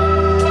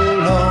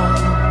long.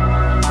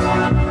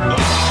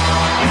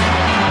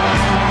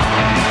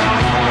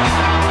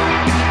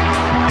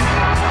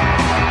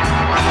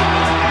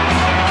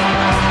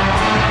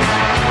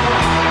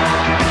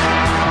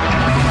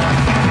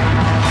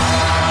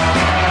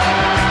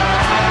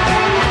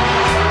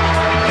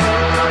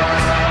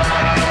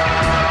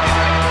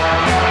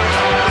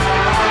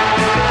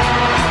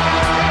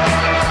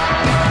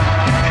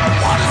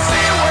 Want to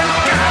see when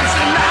comes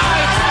the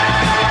night,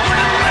 when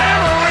the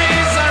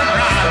memories are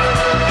bright.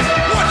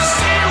 Want to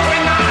see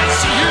when I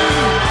see you,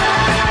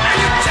 and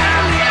you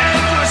tell me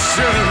it was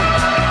true.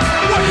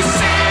 Want to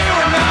see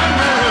when I'm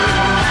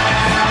alone,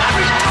 I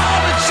recall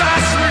the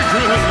chance we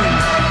grew.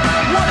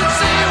 Want to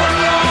see when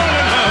you're all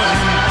alone,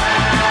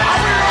 I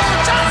will roll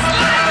just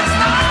like a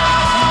star.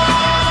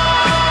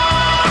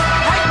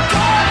 I'm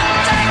gonna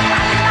take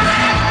my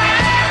life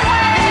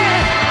away.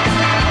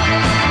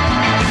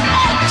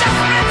 Oh, just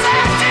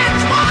pretend it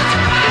was a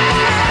play.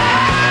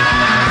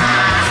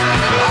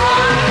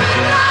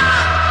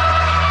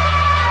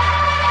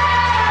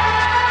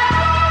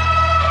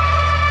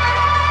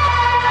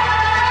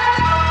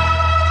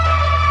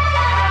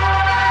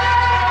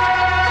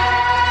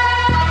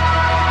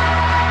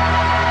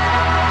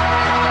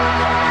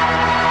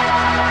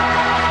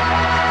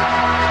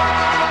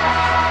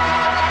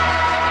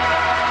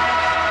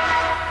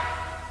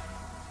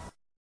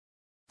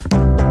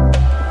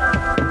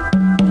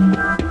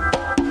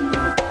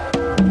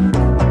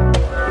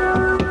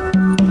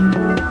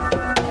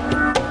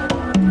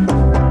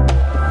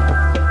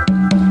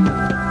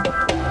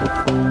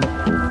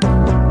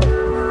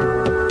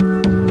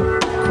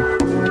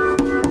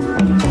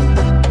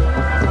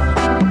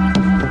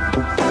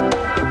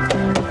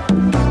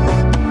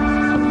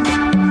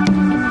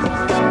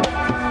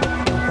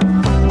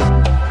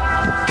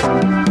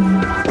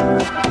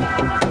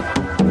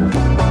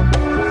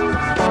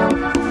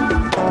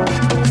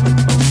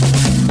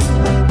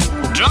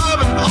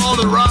 Driving all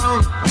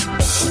around,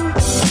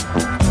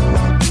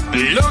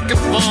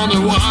 looking for the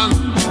one.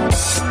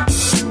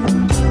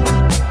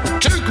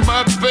 Took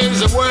my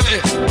pace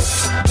away,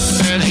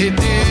 and he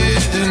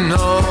didn't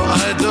know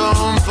I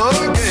don't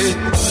forget.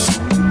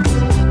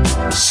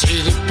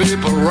 See the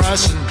people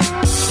rushing,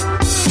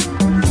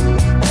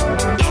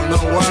 don't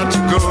know where to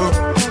go.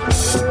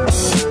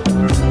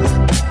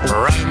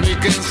 Right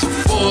begins to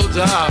fall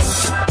down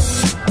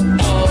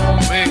on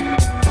me.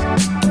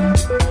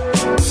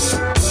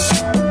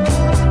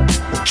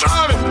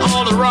 Driving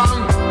all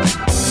around,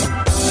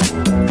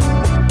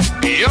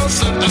 you're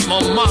sitting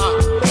on my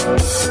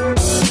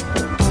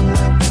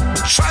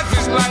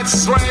traffic lights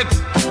straight,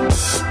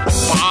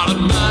 but I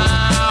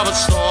never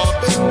stop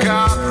to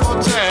count for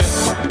 10.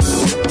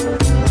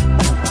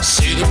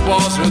 See the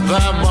boss with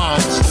their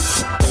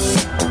mouths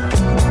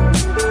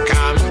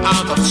coming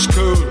out of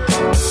school.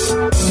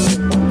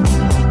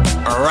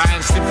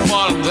 Ryan sleep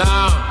falling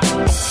down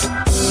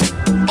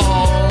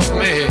on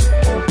me.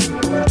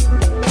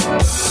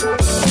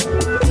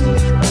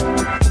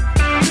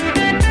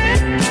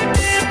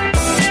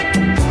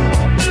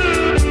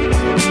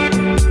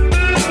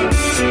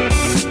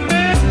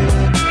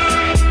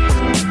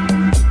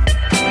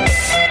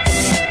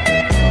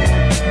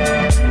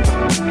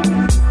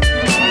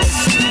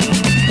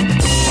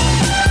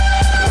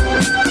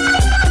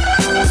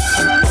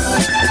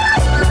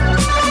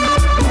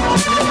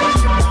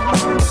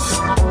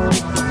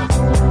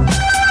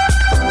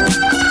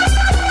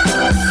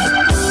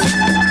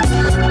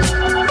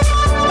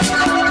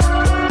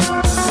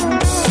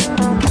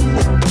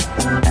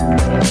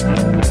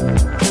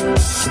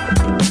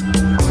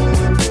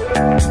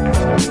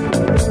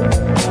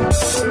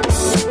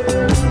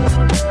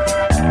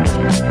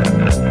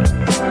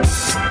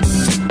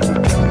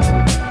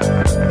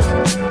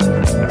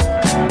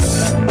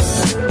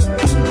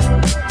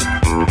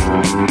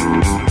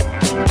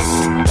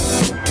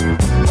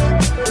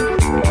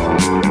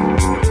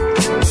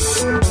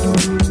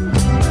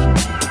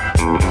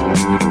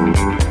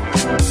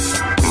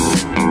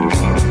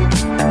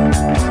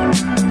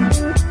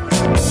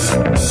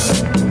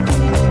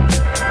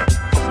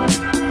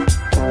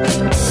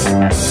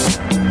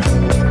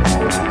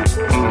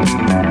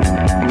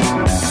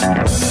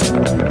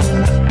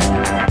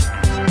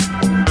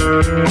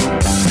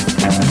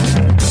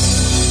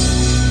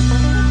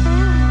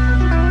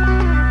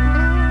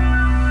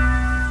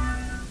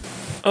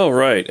 All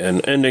right,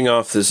 and ending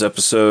off this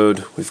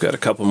episode, we've got a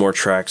couple more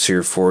tracks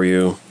here for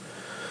you.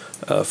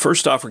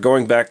 First off, we're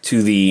going back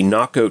to the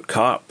Knockout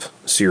Cop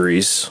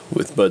series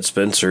with Bud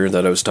Spencer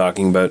that I was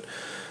talking about.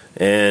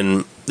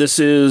 And this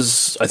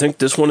is, I think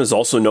this one is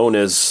also known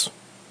as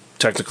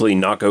technically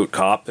Knockout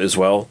Cop as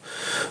well,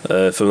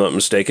 if I'm not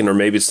mistaken, or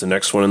maybe it's the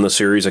next one in the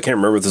series. I can't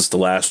remember if this is the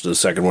last or the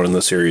second one in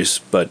the series,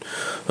 but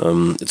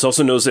it's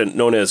also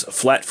known as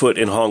Flatfoot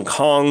in Hong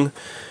Kong.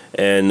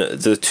 And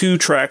the two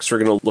tracks we're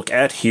going to look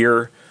at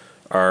here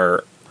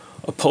are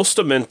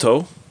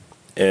Appostamento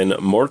and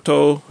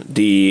Morto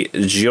di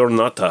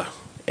Giornata.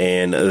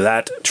 And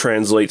that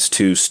translates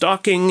to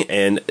Stalking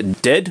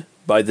and Dead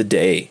by the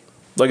Day.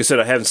 Like I said,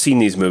 I haven't seen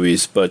these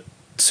movies, but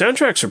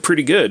soundtracks are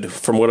pretty good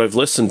from what I've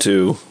listened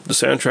to. The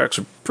soundtracks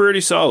are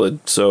pretty solid.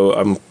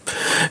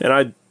 And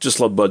I just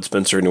love Bud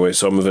Spencer anyway,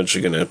 so I'm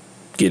eventually going to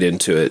get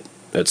into it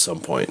at some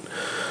point.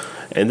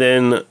 And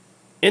then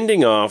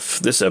ending off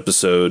this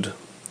episode,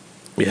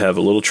 we have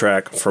a little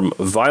track from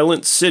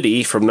Violent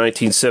City from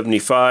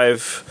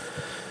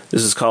 1975.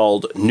 This is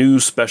called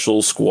New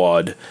Special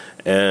Squad,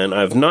 and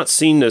I've not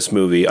seen this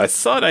movie. I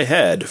thought I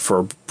had for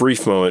a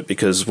brief moment,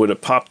 because when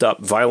it popped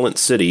up, Violent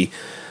City,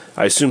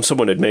 I assumed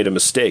someone had made a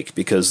mistake,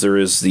 because there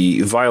is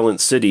the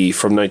Violent City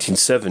from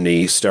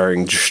 1970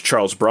 starring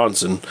Charles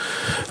Bronson,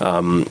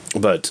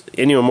 but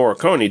Ennio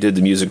Morricone did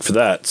the music for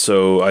that,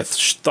 so I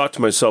thought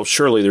to myself,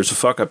 surely there's a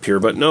fuck-up here,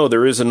 but no,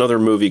 there is another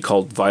movie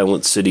called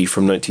Violent City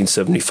from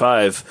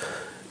 1975,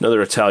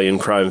 another Italian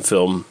crime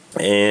film,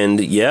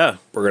 and yeah,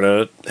 we're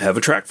going to have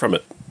a track from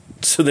it.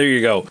 So there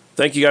you go.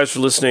 Thank you guys for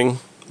listening.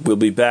 We'll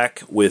be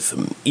back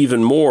with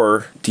even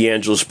more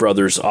DeAngelis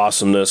Brothers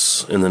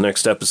awesomeness in the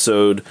next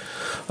episode.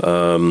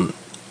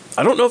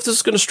 I don't know if this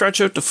is going to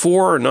stretch out to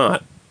 4 or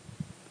not.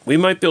 We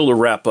might be able to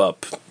wrap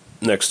up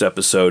next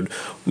episode.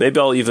 Maybe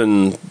I'll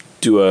even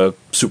do a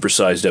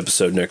supersized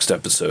episode next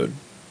episode.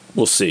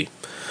 We'll see.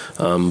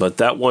 But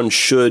that one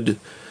should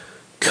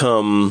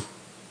come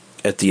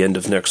at the end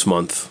of next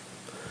month.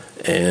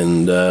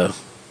 And,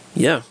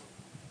 yeah.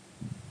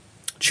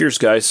 Cheers,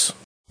 guys.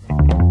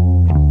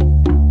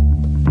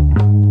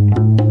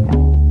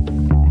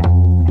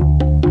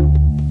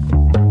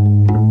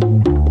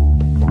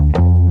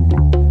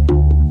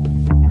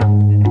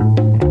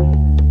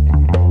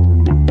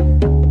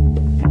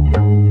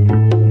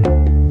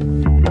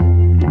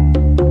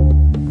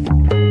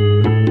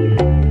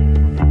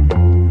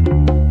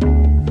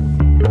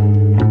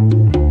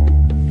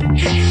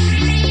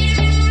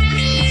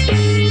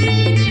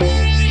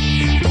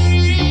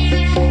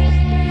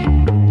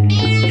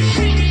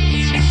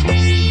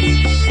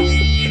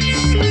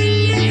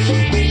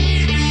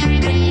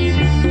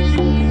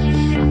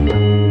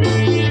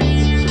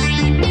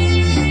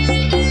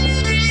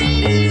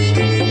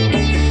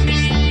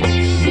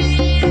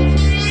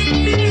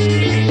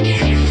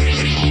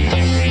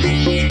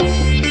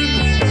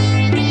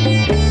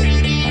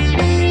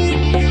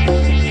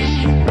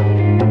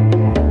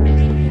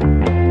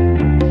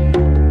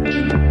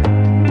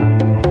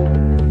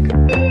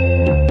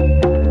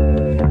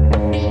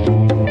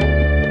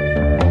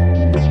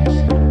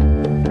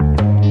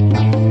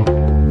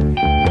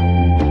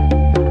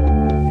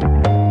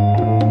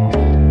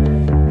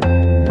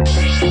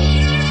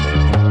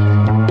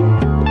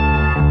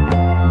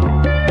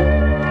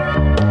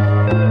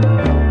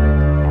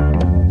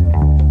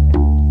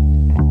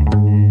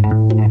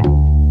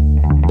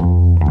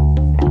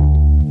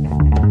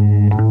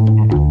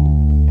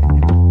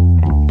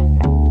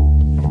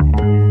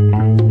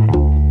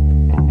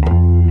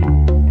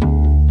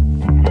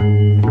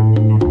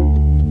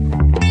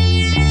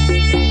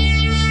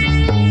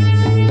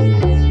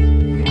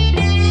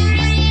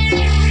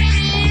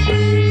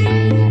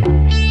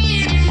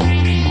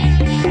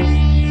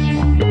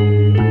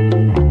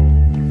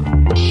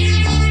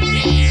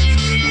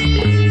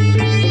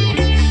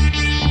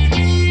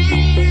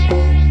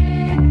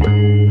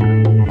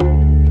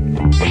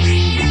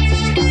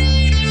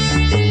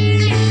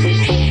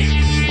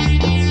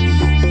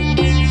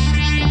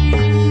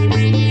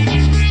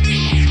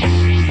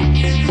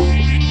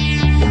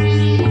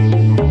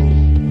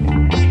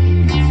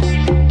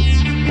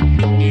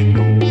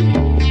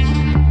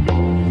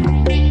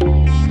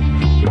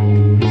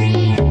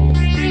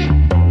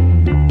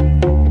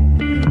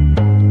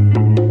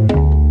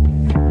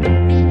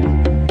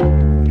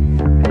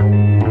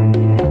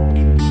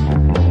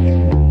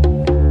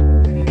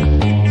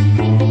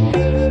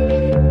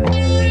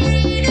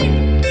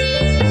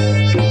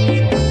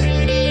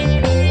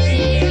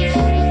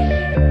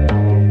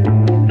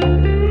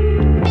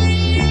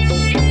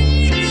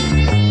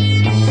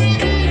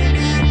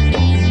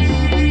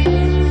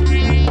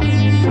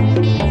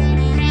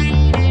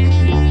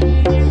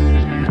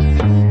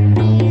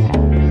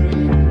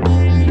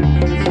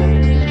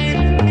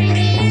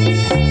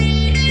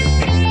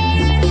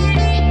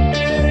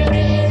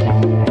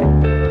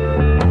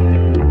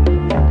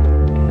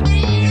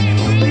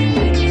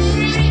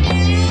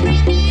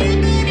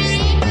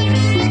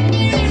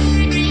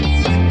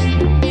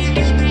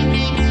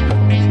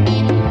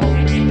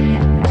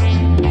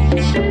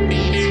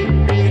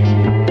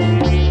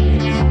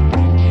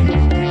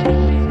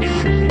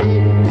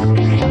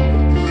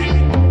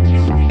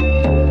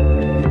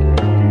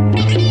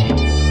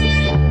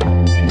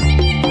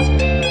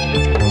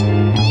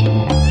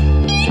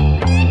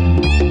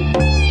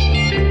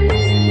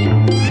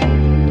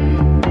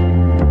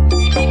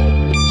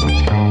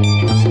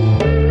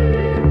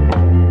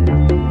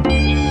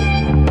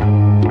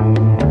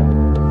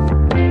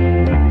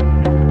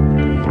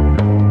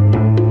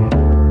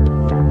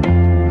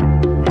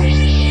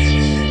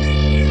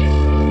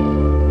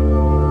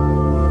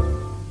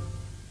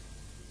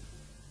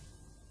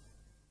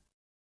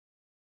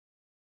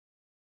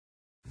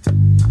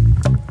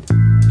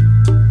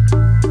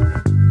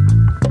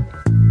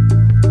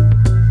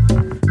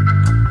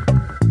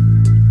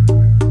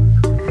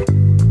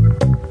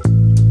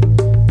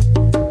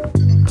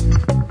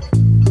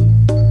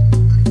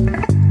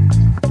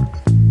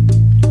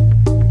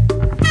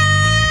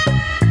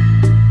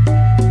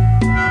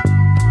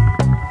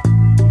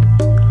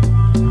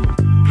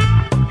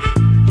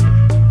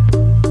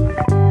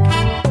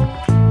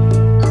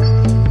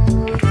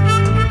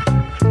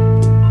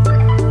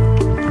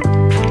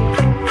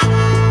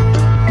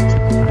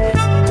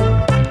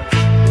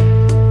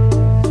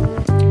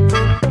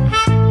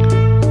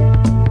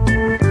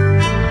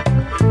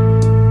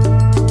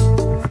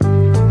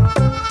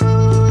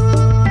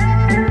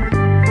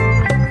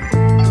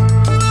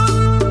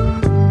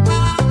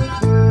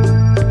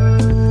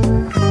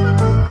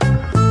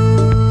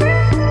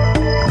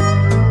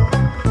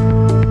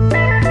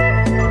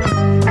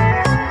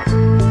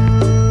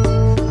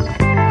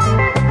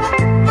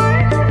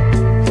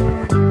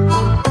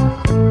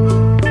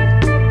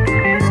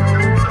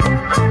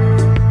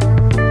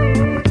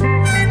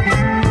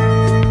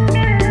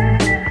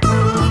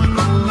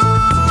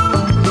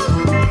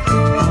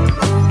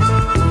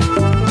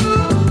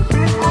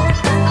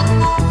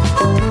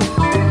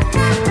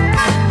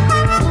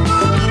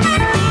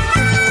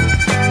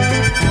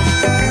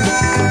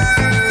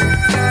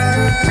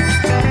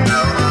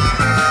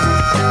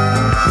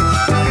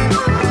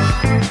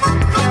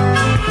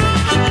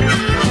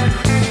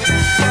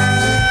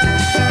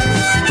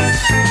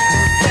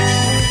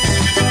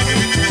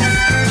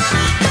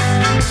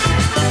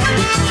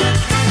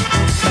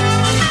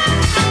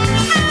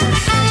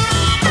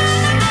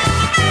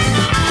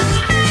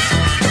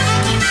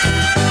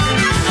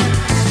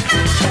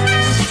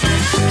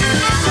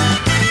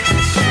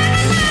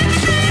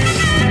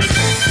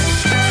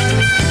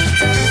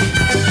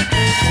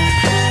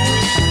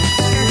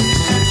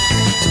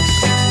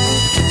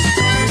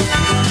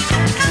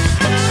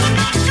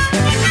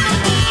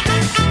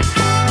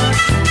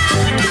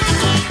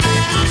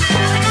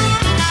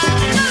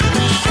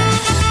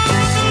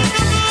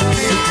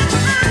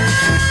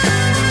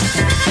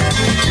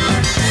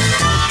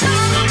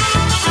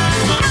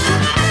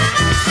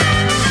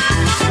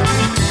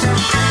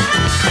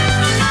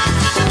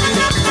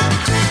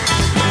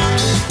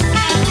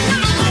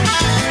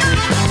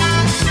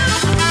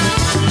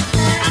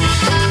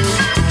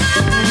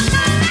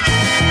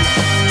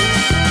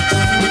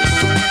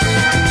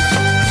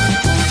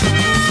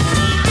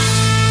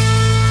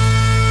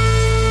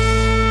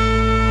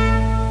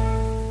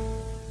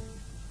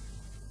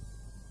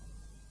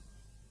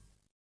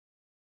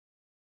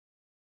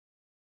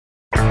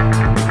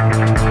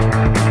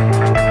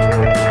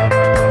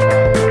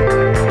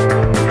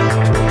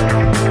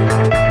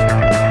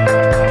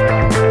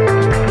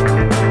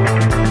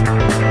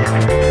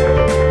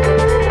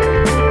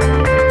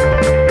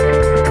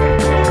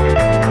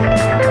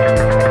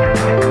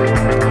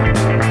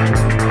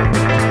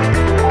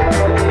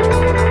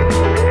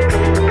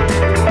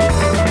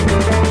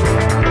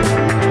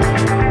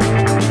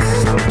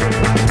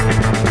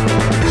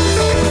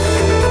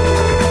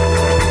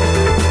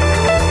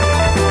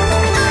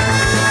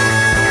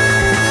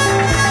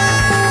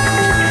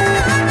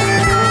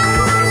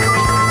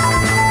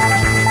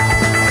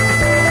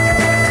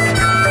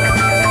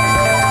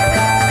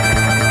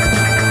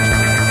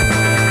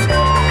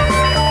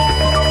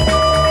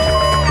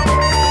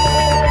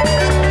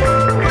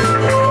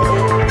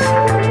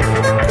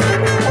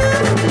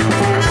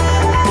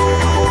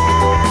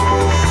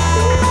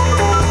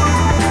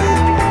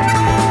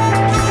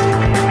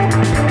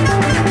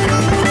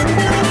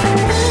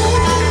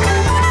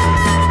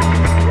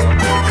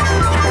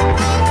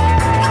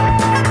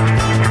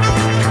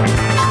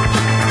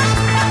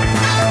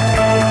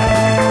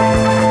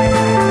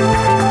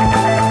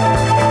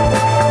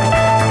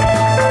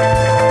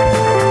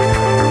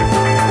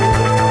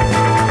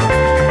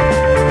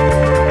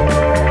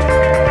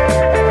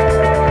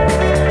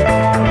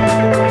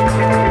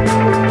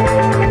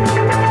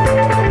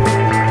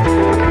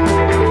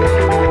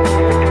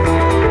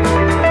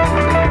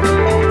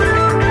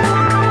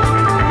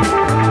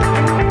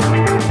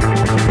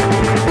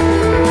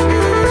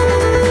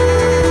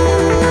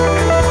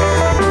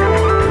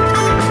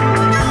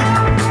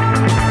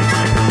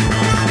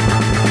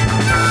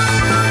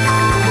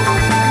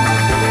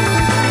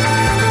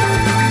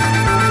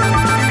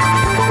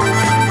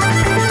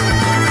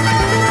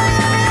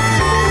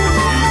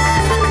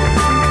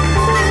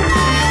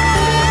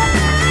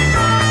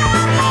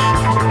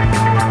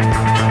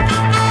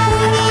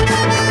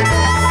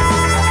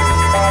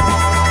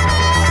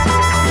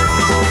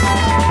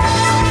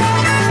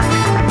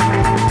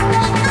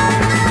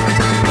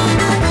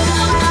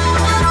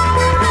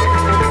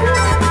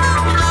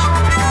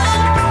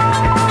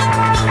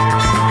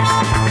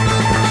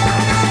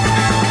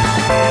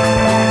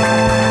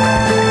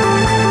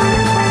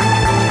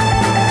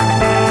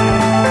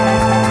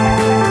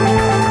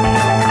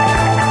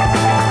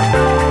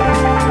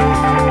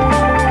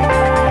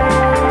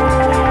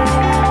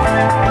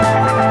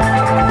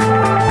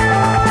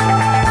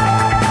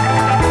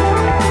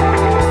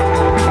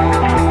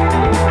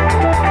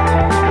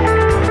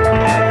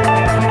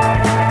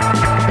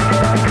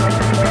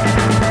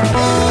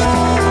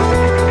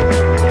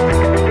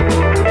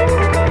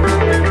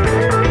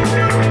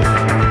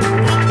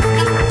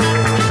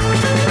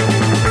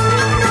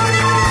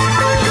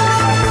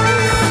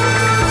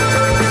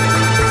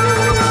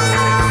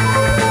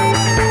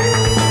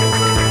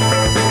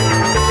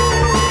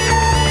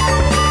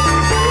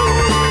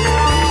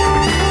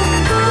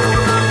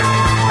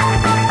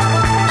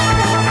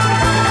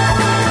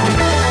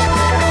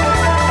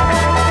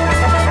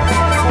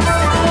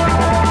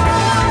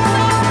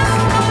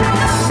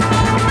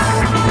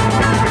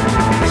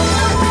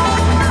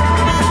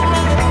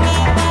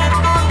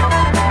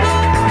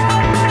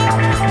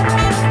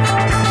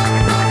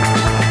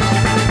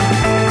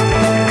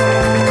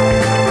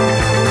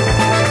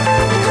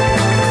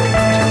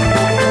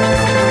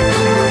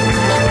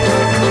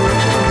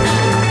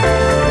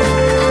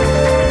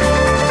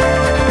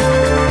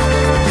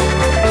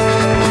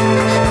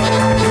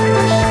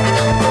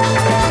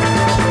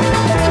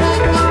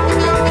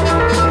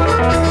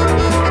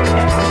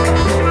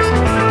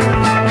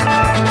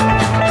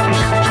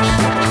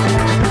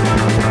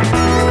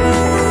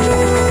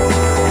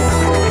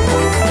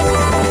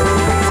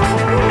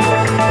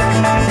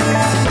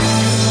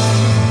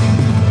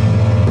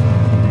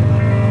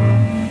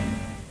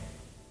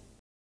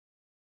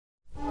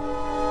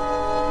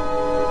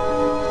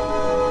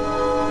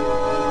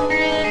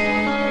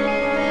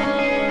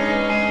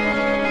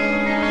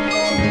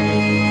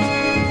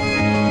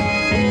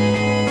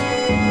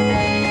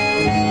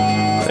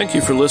 Thank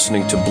you for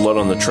listening to Blood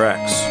on the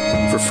Tracks.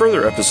 For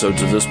further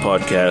episodes of this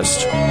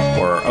podcast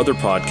or our other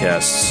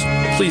podcasts,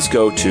 please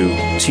go to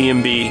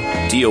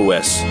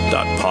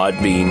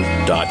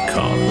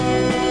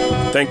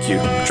tmbdos.podbean.com. Thank you.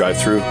 Drive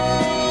through.